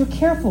places. You're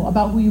careful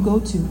about who you go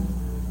to.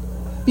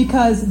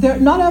 Because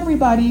not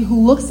everybody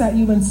who looks at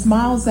you and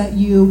smiles at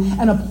you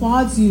and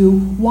applauds you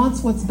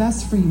wants what's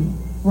best for you.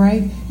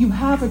 right? You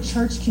have a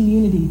church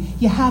community.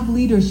 You have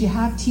leaders. You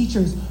have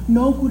teachers.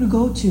 Know who to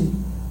go to.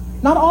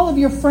 Not all of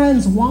your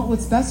friends want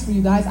what's best for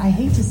you guys. I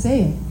hate to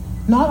say it.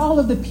 Not all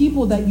of the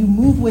people that you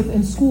move with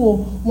in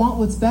school want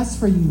what's best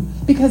for you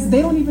because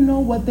they don't even know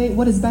what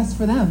is best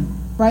for them,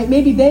 right?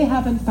 Maybe they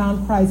haven't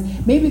found Christ.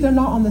 Maybe they're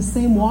not on the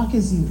same walk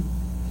as you.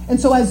 And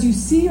so as you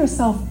see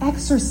yourself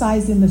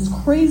exercising this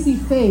crazy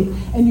faith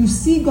and you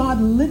see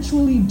God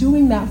literally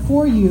doing that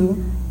for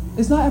you,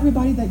 it's not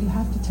everybody that you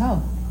have to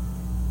tell.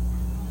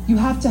 You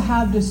have to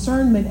have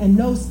discernment and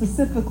know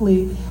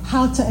specifically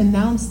how to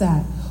announce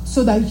that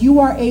so that you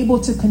are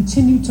able to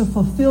continue to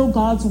fulfill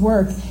God's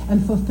work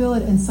and fulfill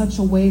it in such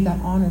a way that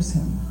honors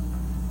him.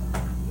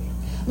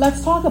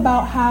 Let's talk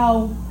about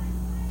how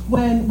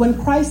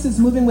when Christ is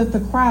moving with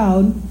the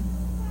crowd,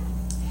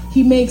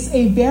 he makes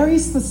a very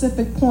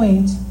specific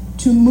point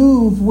to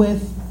move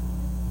with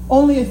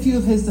only a few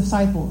of his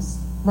disciples,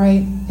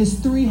 right? His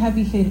three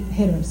heavy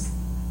hitters,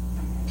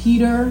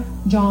 Peter,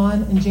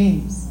 John, and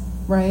James,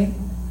 right?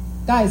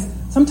 Guys,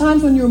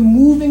 sometimes when you're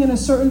moving in a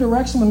certain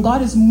direction, when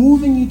God is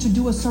moving you to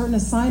do a certain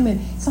assignment,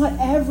 it's not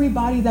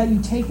everybody that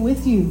you take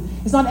with you.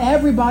 It's not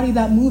everybody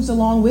that moves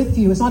along with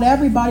you. It's not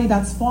everybody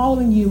that's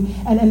following you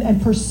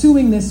and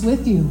pursuing this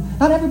with you.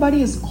 Not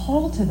everybody is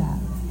called to that,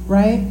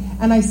 right?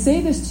 And I say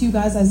this to you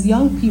guys as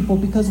young people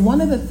because one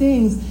of the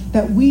things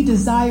that we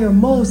desire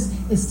most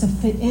is to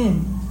fit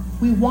in.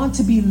 We want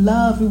to be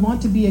loved. We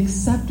want to be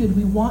accepted.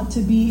 We want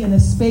to be in a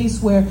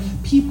space where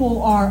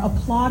people are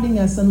applauding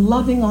us and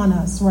loving on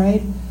us,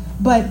 right?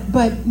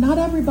 But not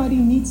everybody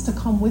needs to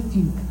come with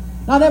you.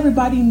 Not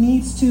everybody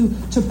needs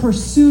to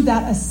pursue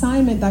that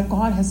assignment that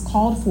God has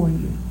called for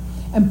you.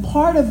 And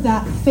part of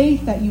that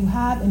faith that you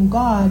have in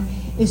God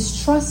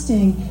is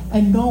trusting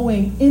and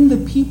knowing in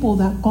the people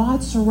that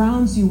God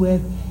surrounds you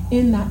with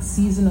in that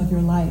season of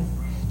your life.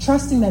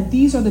 Trusting that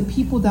these are the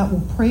people that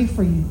will pray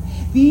for you.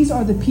 These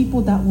are the people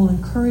that will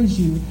encourage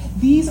you.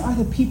 These are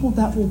the people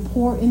that will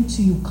pour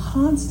into you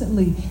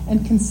constantly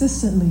and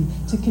consistently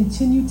to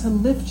continue to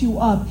lift you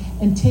up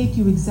and take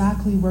you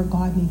exactly where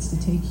God needs to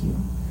take you.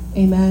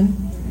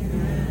 Amen?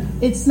 Amen.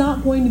 It's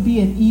not going to be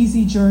an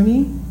easy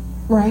journey,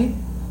 right?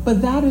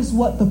 But that is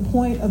what the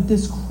point of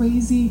this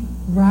crazy,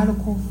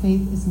 radical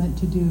faith is meant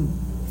to do,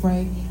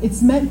 right?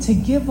 It's meant to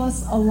give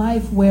us a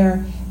life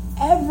where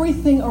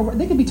everything,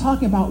 they could be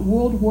talking about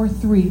World War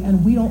III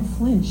and we don't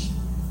flinch,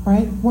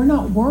 right? We're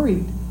not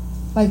worried.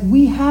 Like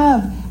we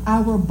have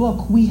our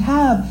book, we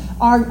have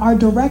our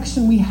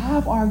direction, we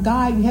have our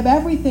guide, we have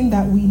everything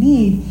that we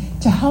need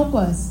to help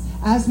us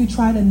as we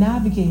try to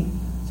navigate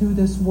through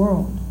this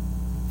world.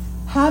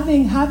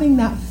 Having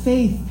that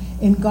faith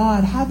in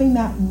God, having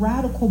that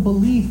radical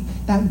belief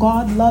that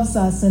God loves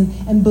us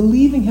and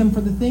believing him for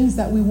the things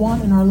that we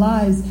want in our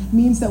lives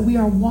means that we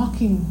are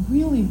walking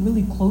really,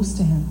 really close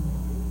to him.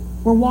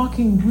 We're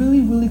walking really,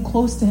 really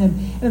close to him.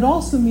 And it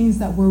also means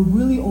that we're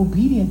really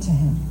obedient to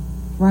him,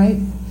 right?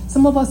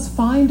 Some of us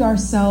find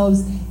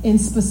ourselves in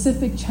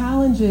specific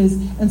challenges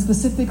and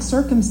specific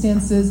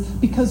circumstances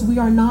because we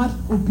are not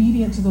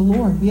obedient to the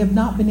Lord. We have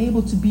not been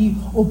able to be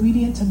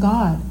obedient to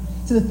God,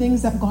 to the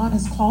things that God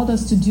has called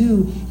us to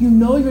do. You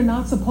know you're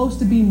not supposed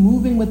to be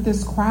moving with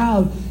this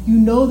crowd. You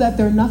know that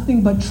they're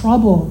nothing but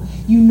trouble.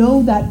 You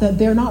know that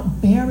they're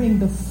not bearing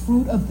the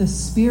fruit of the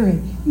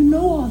Spirit. You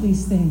know all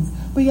these things.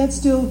 But yet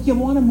still, you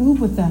want to move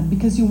with them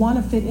because you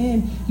want to fit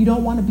in. You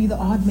don't want to be the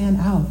odd man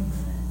out.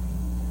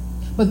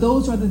 But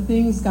those are the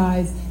things,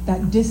 guys,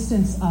 that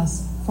distance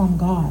us from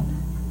God.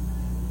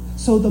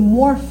 So the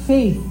more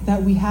faith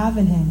that we have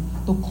in him,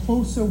 the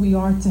closer we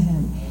are to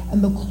him.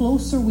 And the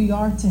closer we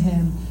are to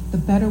him, the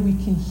better we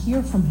can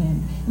hear from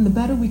him. And the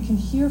better we can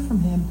hear from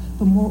him,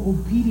 the more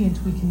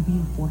obedient we can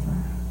be for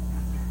him.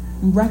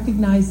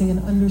 Recognizing and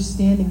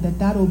understanding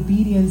that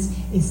obedience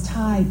is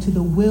tied to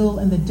the will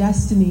and the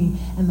destiny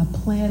and the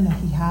plan that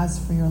he has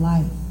for your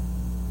life.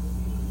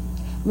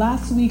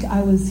 Last week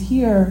I was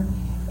here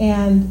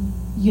and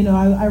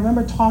I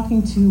remember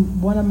talking to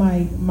one of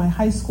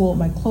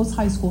my close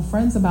high school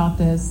friends about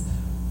this,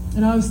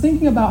 and I was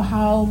thinking about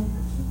how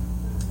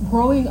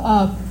growing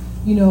up,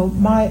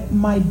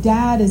 my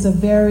dad is a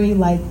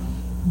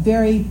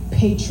very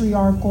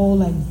patriarchal,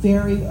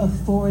 very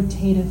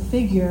authoritative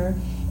figure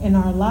in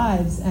our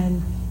lives.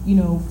 And,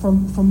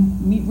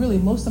 from me, really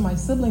most of my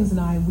siblings and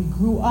I, we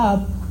grew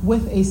up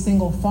with a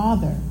single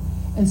father.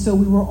 And so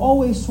we were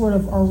always sort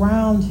of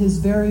around his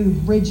very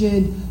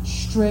rigid,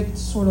 strict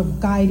sort of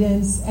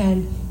guidance.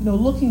 And,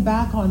 looking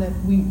back on it,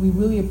 we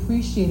really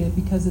appreciate it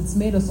because it's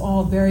made us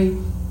all very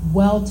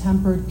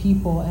well-tempered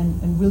people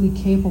and really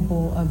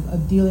capable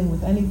of dealing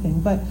with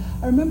anything. But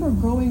I remember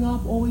growing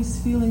up always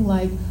feeling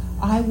like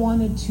I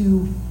wanted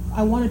to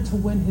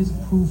win his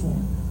approval.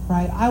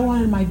 Right? I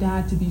wanted my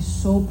dad to be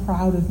so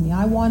proud of me.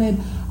 I wanted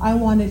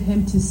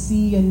him to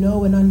see and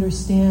know and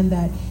understand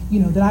that,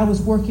 that I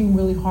was working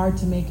really hard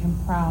to make him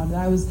proud.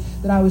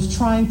 That I was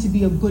trying to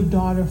be a good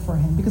daughter for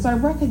him because I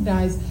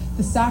recognized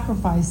the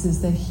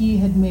sacrifices that he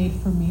had made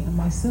for me and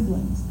my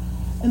siblings.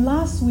 And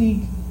last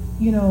week,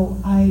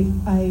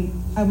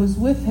 I was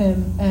with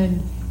him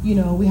and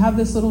we have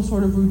this little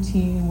sort of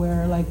routine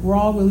where like we're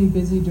all really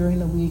busy during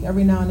the week.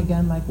 Every now and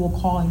again, like we'll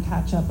call and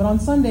catch up. But on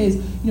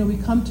Sundays, we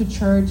come to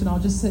church and I'll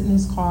just sit in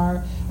his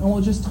car and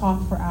we'll just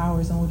talk for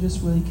hours and we'll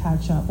just really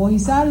catch up. Well, he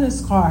sat in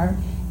his car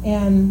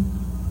and,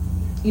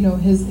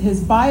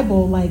 his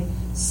Bible like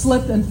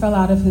slipped and fell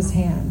out of his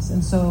hands.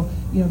 And so,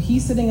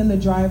 he's sitting in the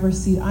driver's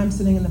seat, I'm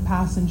sitting in the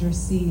passenger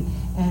seat,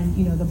 and,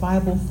 the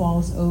Bible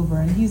falls over.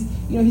 And he's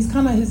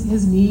kind of,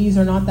 his knees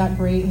are not that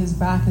great, his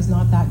back is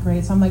not that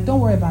great. So I'm like,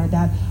 don't worry about it,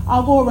 Dad.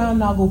 I'll go around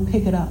and I'll go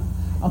pick it up.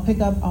 I'll pick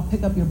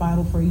up your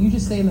Bible for you. You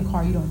just stay in the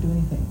car, you don't do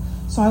anything.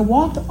 So I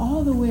walked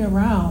all the way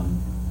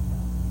around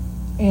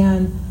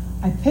and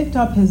I picked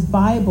up his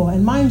Bible.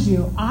 And mind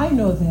you, I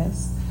know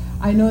this.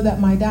 I know that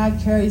my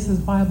dad carries his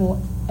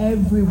Bible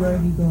everywhere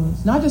he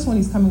goes, not just when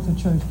he's coming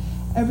to church,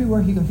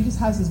 everywhere he goes. He just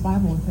has his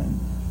Bible with him.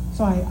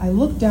 So I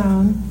look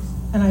down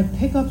and I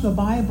pick up the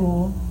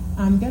Bible.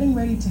 I'm getting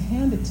ready to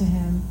hand it to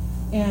him,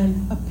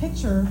 and a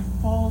picture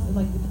falls,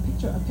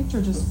 a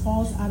picture just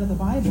falls out of the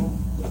Bible.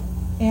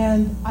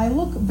 And I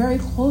look very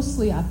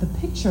closely at the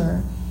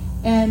picture,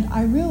 and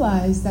I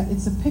realize that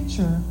it's a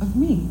picture of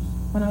me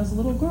when I was a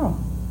little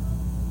girl.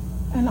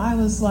 And I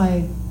was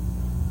like,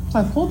 so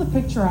I pulled the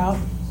picture out,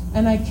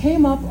 and I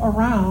came up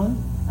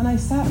around, and I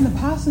sat in the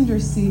passenger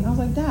seat. I was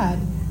like, Dad,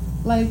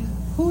 like,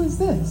 who is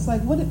this?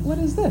 Like, what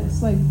is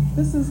this? Like,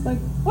 this is like,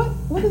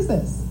 what is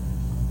this?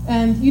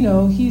 And,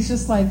 he's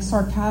just like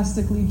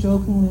sarcastically,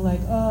 jokingly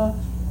like,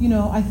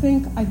 I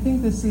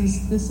think this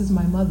is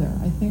my mother.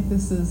 I think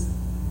this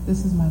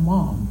is my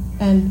mom.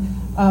 And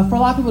for a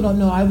lot of people who don't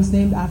know, I was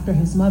named after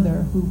his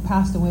mother, who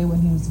passed away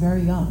when he was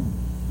very young.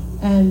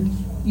 And,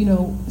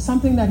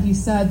 something that he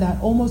said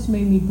that almost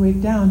made me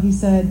break down, he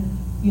said,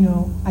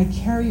 I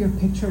carry your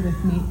picture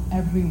with me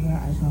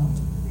everywhere I go.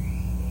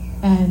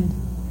 And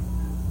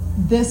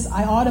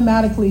I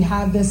automatically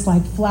have this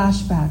like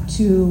flashback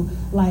to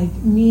like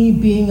me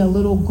being a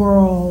little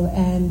girl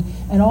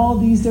and all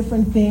these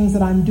different things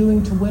that I'm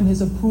doing to win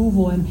his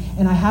approval.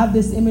 And I have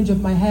this image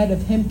of my head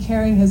of him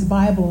carrying his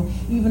Bible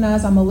even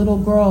as I'm a little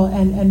girl,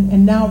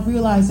 and now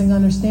realizing,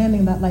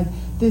 understanding that like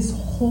this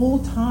whole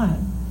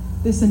time,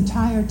 this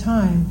entire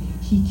time,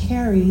 he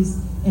carries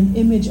an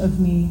image of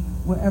me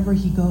wherever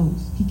he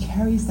goes. He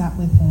carries that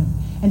with him,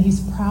 and he's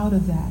proud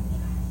of that.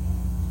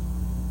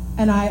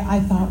 And I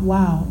thought,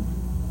 wow,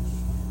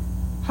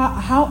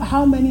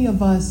 how many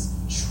of us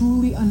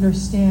truly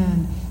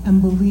understand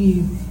and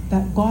believe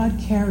that God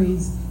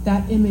carries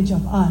that image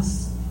of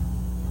us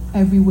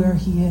everywhere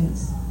he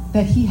is,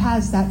 that he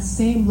has that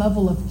same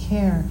level of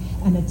care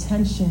and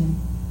attention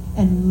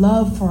and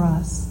love for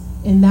us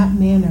in that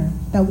manner,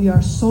 that we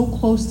are so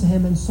close to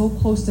him and so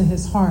close to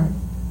his heart,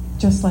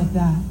 just like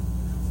that.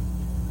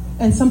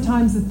 And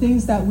sometimes the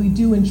things that we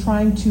do in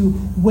trying to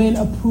win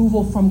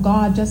approval from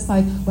God, just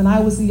like when I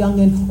was a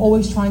youngin',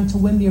 always trying to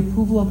win the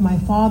approval of my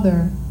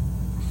father,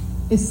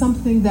 is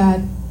something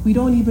that we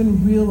don't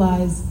even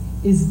realize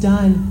is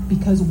done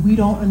because we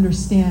don't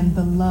understand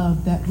the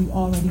love that we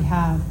already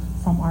have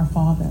from our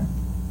Father.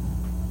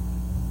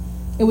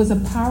 It was a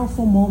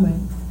powerful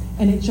moment,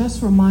 and it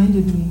just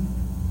reminded me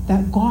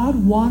that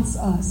God wants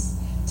us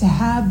to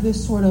have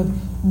this sort of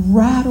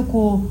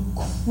radical,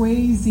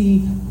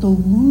 crazy,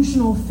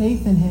 delusional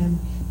faith in him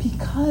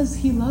because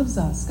he loves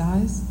us,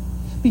 guys.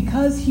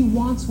 Because he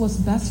wants what's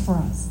best for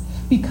us.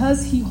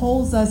 Because he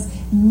holds us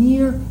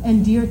near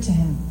and dear to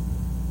him.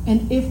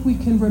 And if we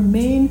can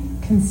remain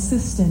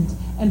consistent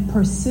and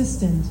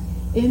persistent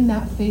in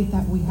that faith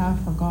that we have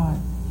for God,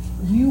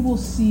 you will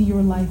see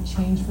your life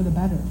change for the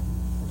better.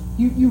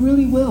 You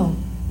really will.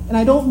 And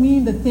I don't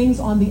mean the things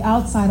on the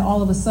outside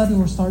all of a sudden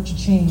will start to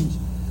change.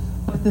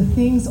 But the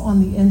things on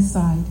the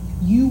inside,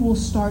 you will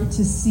start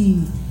to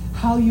see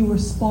how you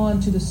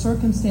respond to the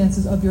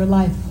circumstances of your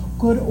life,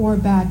 good or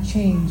bad,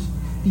 change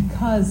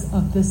because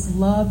of this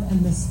love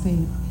and this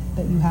faith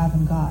that you have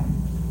in God.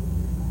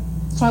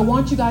 So I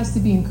want you guys to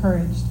be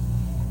encouraged.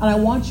 And I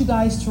want you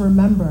guys to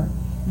remember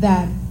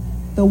that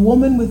the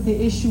woman with the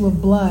issue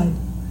of blood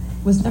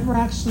was never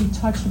actually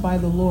touched by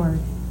the Lord.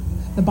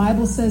 The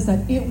Bible says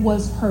that it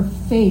was her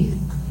faith.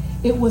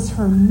 It was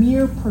her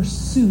mere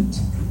pursuit,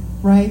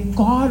 right?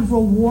 God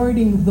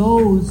rewarding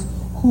those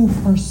who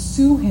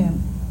pursue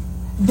him,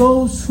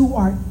 those who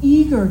are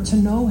eager to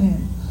know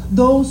him,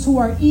 those who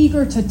are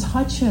eager to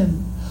touch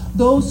him,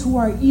 those who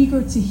are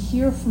eager to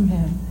hear from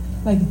him.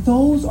 Like,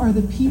 those are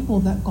the people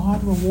that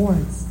God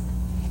rewards.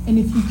 And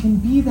if you can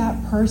be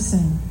that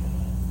person,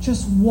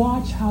 just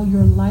watch how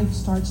your life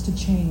starts to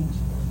change.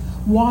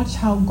 Watch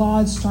how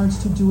God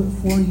starts to do it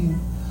for you.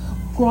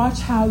 Watch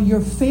how your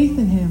faith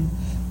in him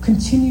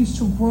continues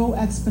to grow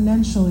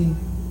exponentially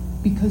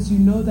because you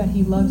know that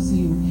he loves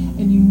you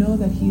and you know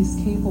that he is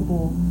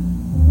capable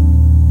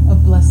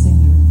of blessing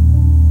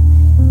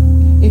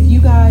you. If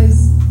you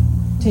guys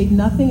take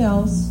nothing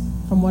else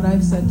from what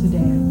I've said today,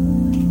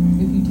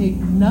 if you take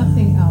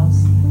nothing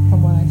else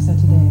from what I've said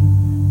today,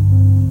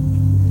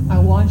 I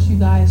want you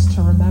guys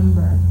to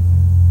remember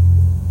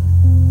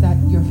that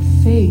your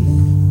faith,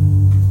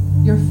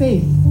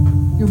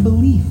 your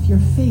belief, your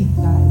faith,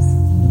 guys,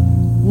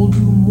 will will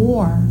do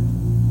more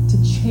to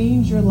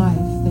change your life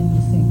than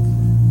you think,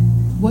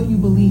 what you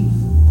believe,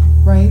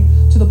 right?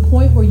 To the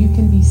point where you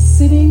can be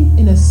sitting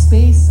in a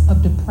space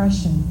of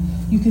depression.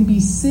 You can be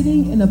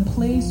sitting in a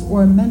place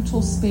or a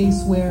mental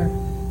space where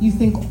you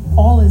think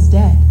all is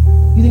dead.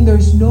 You think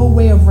there's no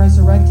way of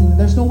resurrecting,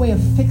 there's no way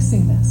of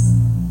fixing this.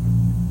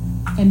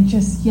 And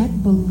just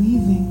yet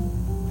believing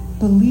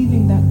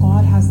that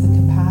God has the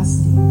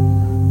capacity,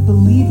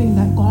 believing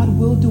that God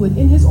will do it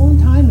in his own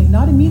timing,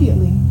 not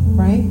immediately,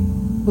 right?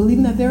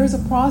 Believing that there is a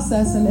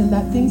process and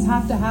that things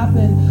have to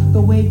happen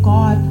the way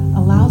God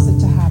allows it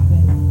to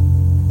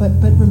happen. But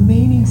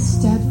remaining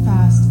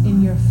steadfast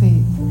in your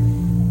faith,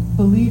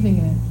 believing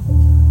it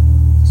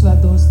so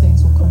that those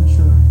things will come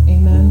true.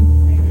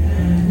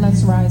 Amen.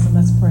 Let's rise and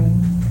let's pray.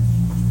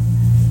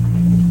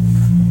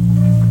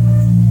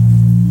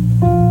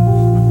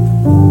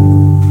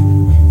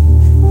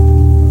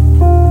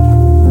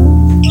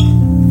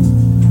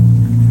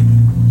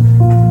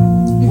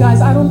 You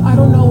guys, I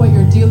don't know what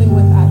you're dealing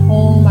with at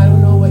home. I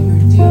don't know what you're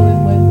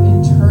dealing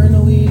with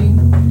internally.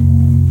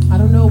 I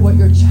don't know what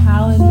your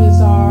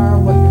challenges are,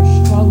 what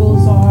your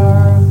struggles are.